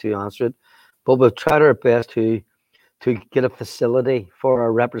answer it. But we've tried our best to get a facility for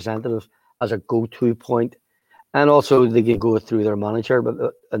our representatives as a go-to point, and also they can go through their manager,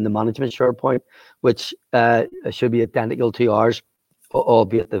 but in the management SharePoint, which should be identical to ours,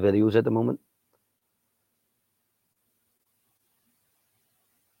 albeit the videos at the moment.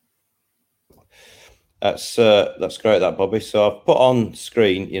 That's great, that, Bobby. So I've put on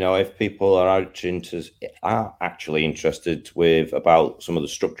screen, if people are actually interested about some of the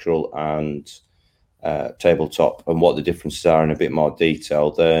structural and tabletop and what the differences are in a bit more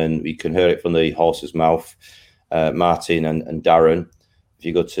detail, then we can hear it from the horse's mouth. Martin and Darren, if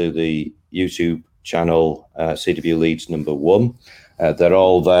you go to the YouTube channel, CW Leeds #1, they're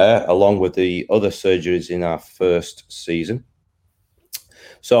all there, along with the other surgeries in our first season.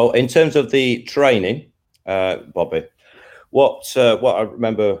 So in terms of the training, Bobby, what I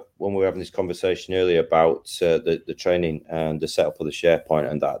remember when we were having this conversation earlier about the training and the setup of the SharePoint,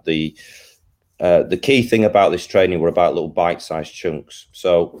 and that the key thing about this training were about little bite-sized chunks.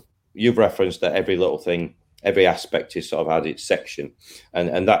 So you've referenced that every little thing, every aspect is sort of had its section,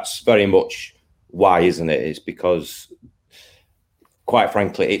 and that's very much why, isn't it? It's because, quite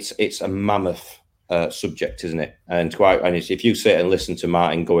frankly, it's a mammoth subject, isn't it? And if you sit and listen to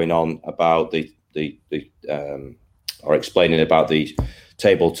Martin going on about the or explaining about the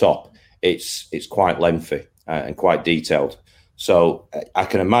tabletop, it's quite lengthy and quite detailed. So I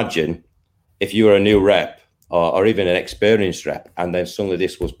can imagine if you were a new rep or even an experienced rep, and then suddenly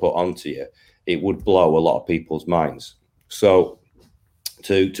this was put onto you, it would blow a lot of people's minds. So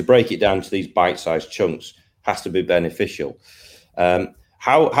to break it down to these bite-sized chunks has to be beneficial.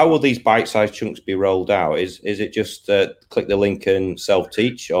 How will these bite-sized chunks be rolled out? Is it just click the link and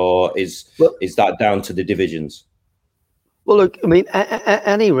self-teach, or is that down to the divisions? Well, look, I mean,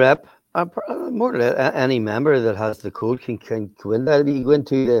 any rep, more than any member that has the code can go in there. You go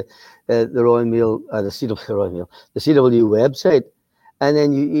into the Royal Mail, the CW website, and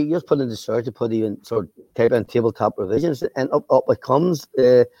then you just put in the search, you put even sort of type in tabletop revisions, and up it comes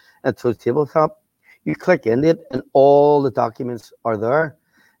into tabletop. You click into it, and all the documents are there.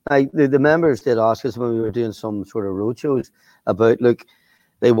 Now, the members did ask us when we were doing some sort of roadshows about, look,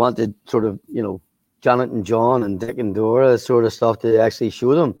 they wanted sort of, Janet and John and Dick and Dora sort of stuff to actually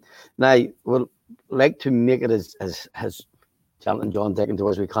show them. Now, we'd like to make it as Janet and John, Dick and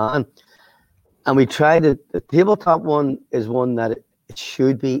Dora as we can. And we tried it. The tabletop one is one that it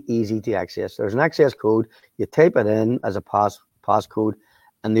should be easy to access. There's an access code. You type it in as a passcode,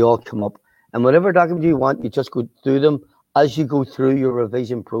 and they all come up. And whatever document you want, you just go through them as you go through your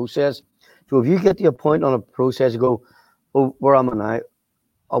revision process. So if you get to a point on a process, you go, oh, where am I now?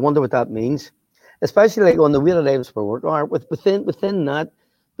 I wonder what that means. Especially like on the weighted items per work hour, within that,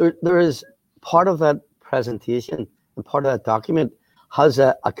 there is part of that presentation and part of that document has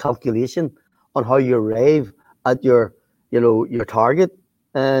a calculation on how you arrive at your target,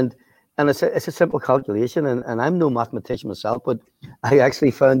 and it's a simple calculation, and I'm no mathematician myself, but I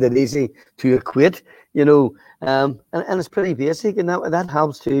actually found it easy to equate, and it's pretty basic, and that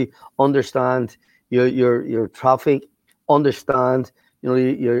helps to understand your traffic, understand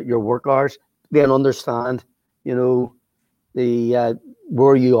your work hours, then understand the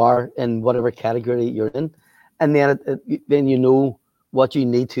where you are in whatever category you're in, and then you know what you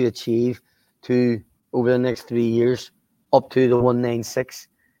need to achieve to over the next 3 years up to the 196,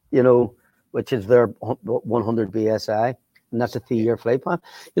 which is their 100 BSI, and that's a 3-year flight plan.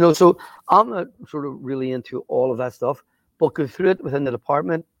 So I'm not sort of really into all of that stuff, but go through it within the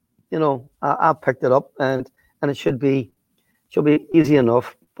department. I picked it up, and it should be easy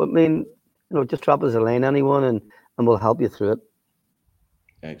enough. But I mean, just drop us a line, anyone, and we'll help you through it.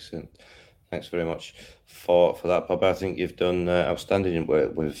 Excellent. Thanks very much for that, Bob. I think you've done outstanding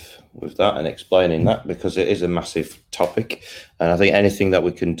work with that and explaining that, because it is a massive topic, and I think anything that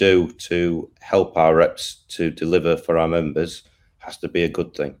we can do to help our reps to deliver for our members has to be a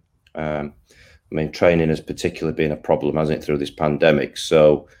good thing. I mean, training has particularly been a problem, hasn't it, through this pandemic?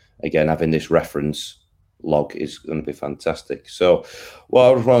 So again, having this reference log is going to be fantastic. So what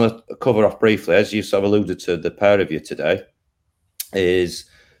I want to cover off briefly, as you sort of alluded to, the pair of you today, is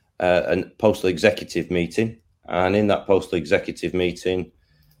a postal executive meeting, and in that postal executive meeting,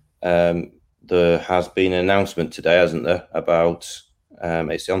 there has been an announcement today, hasn't there, about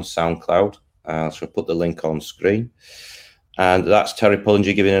it's on SoundCloud. So I'll put the link on screen, and that's Terry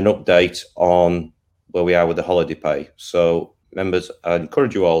Pullinger giving an update on where we are with the holiday pay. So members, I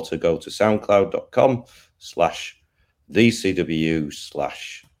encourage you all to go to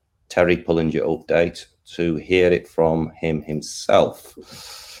soundcloud.com/thecw/Terry Pullinger update to hear it from him himself.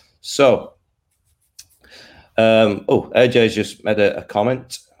 So, AJ's just made a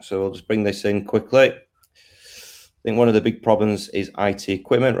comment, so we'll just bring this in quickly. I think one of the big problems is IT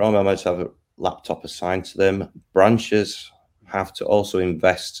equipment. Royal Mail have a laptop assigned to them. Branches have to also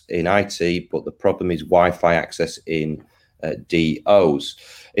invest in IT, but the problem is Wi-Fi access in DOs.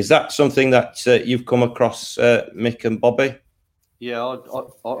 Is that something that you've come across, Mick and Bobby? Yeah,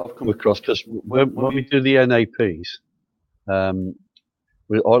 I've come across, because when we do the NAPs,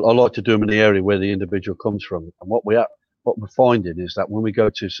 I like to do them in the area where the individual comes from. And what we're finding is that when we go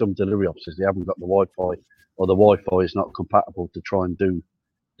to some delivery offices, they haven't got the Wi-Fi, or the Wi-Fi is not compatible to try and do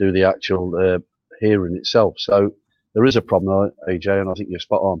the actual hearing itself. So there is a problem, AJ, and I think you're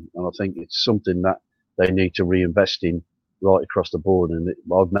spot on. And I think it's something that they need to reinvest in right across the board. And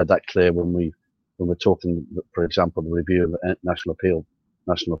I've made that clear when we're talking, for example, the review of the national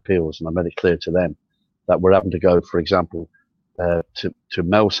appeals, and I made it clear to them that we're having to go, for example, to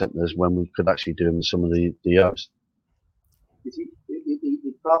mail centres when we could actually do them in some of the DOs. You see,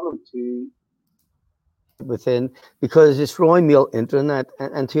 the problem within, because it's Royal Mail Intranet,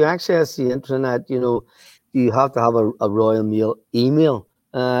 and to access the intranet, you have to have a Royal Mail email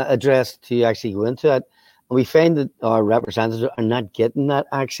address to actually go into it. And we find that our representatives are not getting that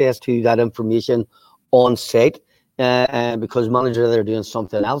access to that information on site, because managers are doing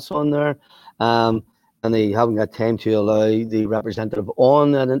something else on there. And they haven't got time to allow the representative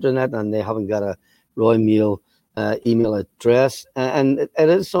on that internet, and they haven't got a Royal Mail email address. And it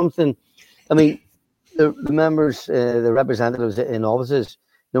is something, I mean, the members, the representatives in offices,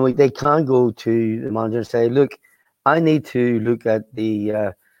 they can go to the manager and say, look, I need to look at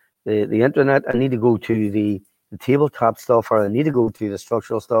the internet, I need to go to the tabletop stuff, or I need to go to the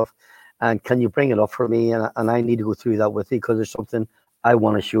structural stuff, and can you bring it up for me? And I need to go through that with you, because there's something I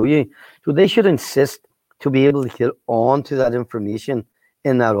want to show you. So they should insist to be able to get on to that information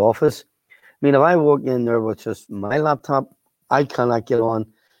in that office. I mean, if I walk in there with just my laptop, I cannot get on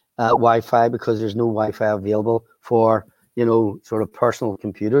Wi-Fi, because there's no Wi-Fi available for, sort of personal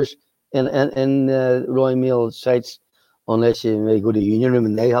computers in Royal Mail sites, unless you may go to Union Room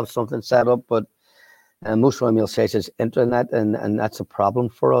and they have something set up. But most Royal Mail sites is intranet, and that's a problem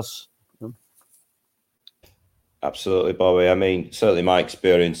for us. Absolutely, Bobby. I mean, certainly my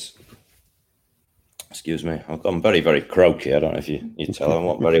experience. Excuse me, I'm very, very croaky. I don't know if you tell. I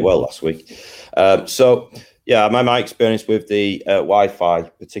wasn't very well last week. So, yeah, my experience with the Wi-Fi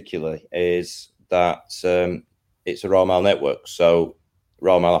particularly is that it's a Royal Mail network. So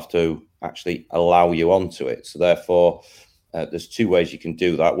Royal Mail have to actually allow you onto it. So therefore, there's two ways you can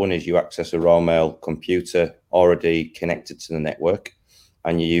do that. One is you access a Royal Mail computer already connected to the network,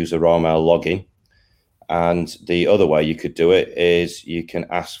 and you use a Royal Mail login. And the other way you could do it is you can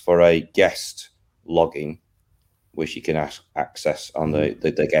ask for a guest login, which you can access on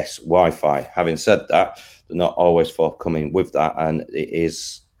the guest Wi-Fi. Having said that, they're not always forthcoming with that, and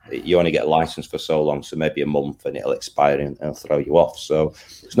you only get a license for so long, so maybe a month, and it'll expire and it'll throw you off. So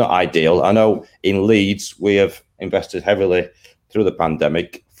it's not ideal. I know in Leeds we have invested heavily through the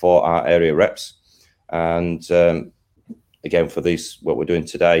pandemic for our area reps, and again for what we're doing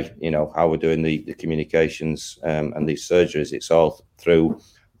today, how we're doing the communications and these surgeries, it's all through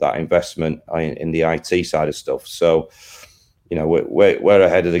that investment in the IT side of stuff. So we're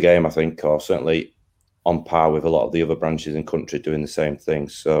ahead of the game, I think, or certainly on par with a lot of the other branches in country doing the same thing.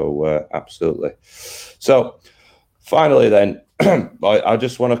 So absolutely. So finally then, I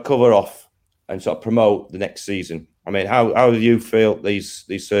just want to cover off and sort of promote the next season. I mean, how do you feel these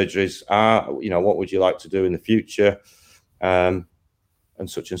surgeries are? What would you like to do in the future, and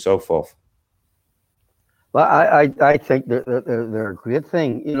such and so forth? Well, I think they're a great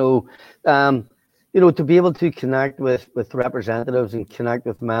thing. To be able to connect with representatives and connect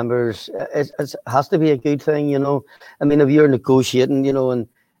with members, it has to be a good thing. I mean, if you're negotiating,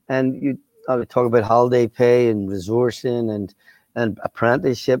 and you talk about holiday pay and resourcing and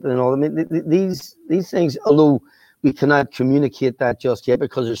apprenticeship and all. I mean, these things, although we cannot communicate that just yet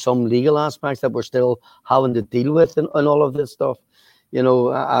because there's some legal aspects that we're still having to deal with and all of this stuff.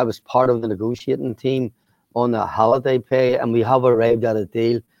 I was part of the negotiating team on the holiday pay, and we have arrived at a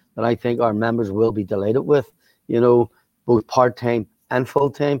deal that I think our members will be delighted with, both part-time and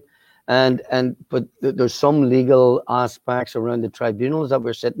full-time. But there's some legal aspects around the tribunals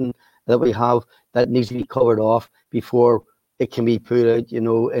that we have that needs to be covered off before it can be put out, in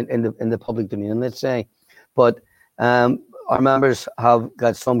the public domain, let's say. But our members have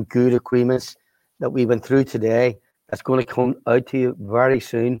got some good agreements that we went through today that's going to come out to you very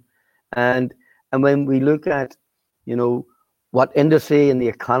soon. And when we look at, what industry and the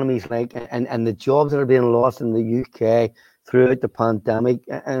economy is like, and the jobs that are being lost in the UK throughout the pandemic,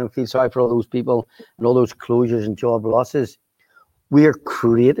 and I feel sorry for all those people and all those closures and job losses. We are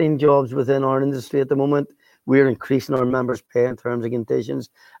creating jobs within our industry at the moment. We're increasing our members' pay in terms of conditions,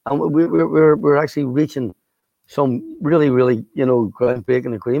 and we're actually reaching some really, really,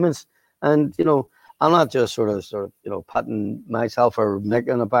 groundbreaking agreements. And I'm not just sort of patting myself or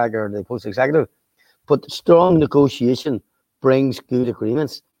Mick on the back or the post executive, but strong negotiation brings good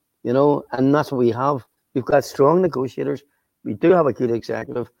agreements, and that's what we have. We've got strong negotiators. We do have a good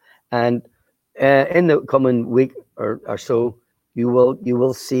executive, and in the coming week or so, you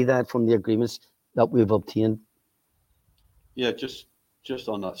will see that from the agreements that we've obtained. Yeah, just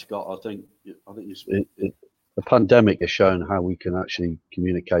on that, Scott. I think the pandemic has shown how we can actually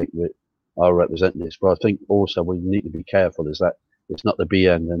communicate with our representatives, but I think also we need to be careful is that it's not the be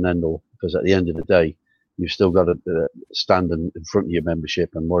end and end all, because at the end of the day, you've still got to stand in front of your membership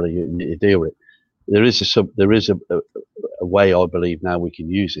and what you need to deal with. There is a way, I believe, now we can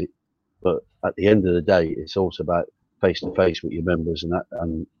use it, but at the end of the day, it's also about face to face with your members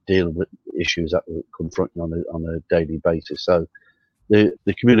and dealing with issues that will confront you on a daily basis. So the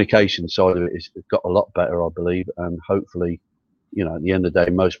communication side of it has got a lot better, I believe, and hopefully, at the end of the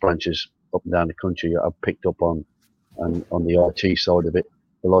day, most branches up and down the country have picked up on the IT side of it.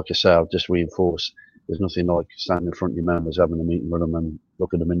 But like I say, I've just reinforced, there's nothing like standing in front of your members, having a meeting with them and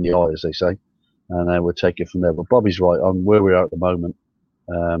looking them in the eye, as they say, and we'll take it from there. But Bobby's right on where we are at the moment,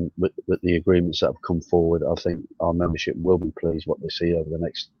 with the agreements that have come forward. I think our membership will be pleased what they see over the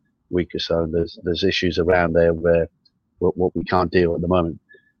next week or so. And there's issues around there where what we can't deal at the moment.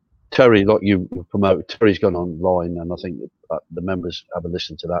 Terry, like you promoted, Terry's gone online, and I think the members have a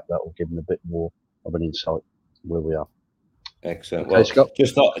listen to that. That will give them a bit more of an insight where we are. Excellent. Well,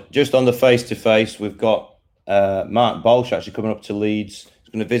 just on the face-to-face, we've got Mark Bolsh actually coming up to Leeds. He's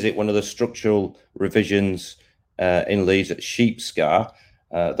going to visit one of the structural revisions in Leeds at Sheepscar.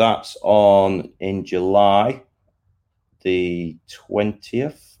 That's in July the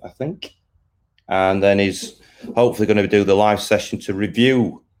 20th, I think. And then he's hopefully going to do the live session to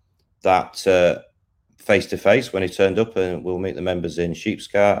review that face-to-face when he turned up, and we'll meet the members in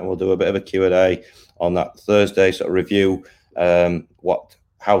Sheepscar, and we'll do a bit of a Q&A on that Thursday, sort of review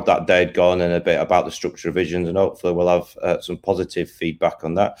how that day had gone and a bit about the structure revisions, and hopefully we'll have some positive feedback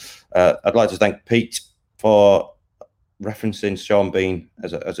on that. I'd like to thank Pete for referencing Sean Bean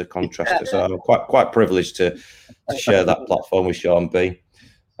as a contrastor. So I'm quite privileged to share that platform with Sean Bean.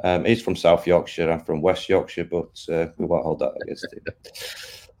 He's from South Yorkshire, I'm from West Yorkshire, but we won't hold that against him.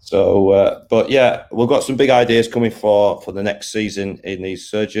 So, but yeah, we've got some big ideas coming for the next season in these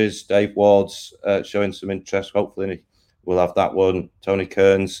surgeries. Dave Ward's showing some interest. Hopefully, we'll have that one. Tony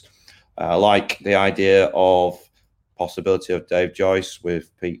Kearns, I like the idea of possibility of Dave Joyce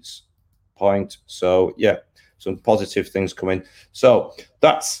with Pete's Point. So yeah, some positive things coming. So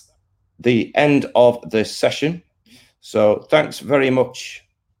that's the end of this session. So thanks very much,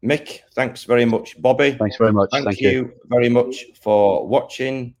 Mick. Thanks very much, Bobby. Thanks very much. Thank you very much for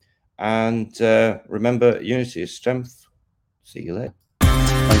watching. And remember, unity is strength. See you later.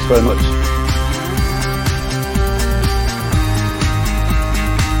 Thanks very much.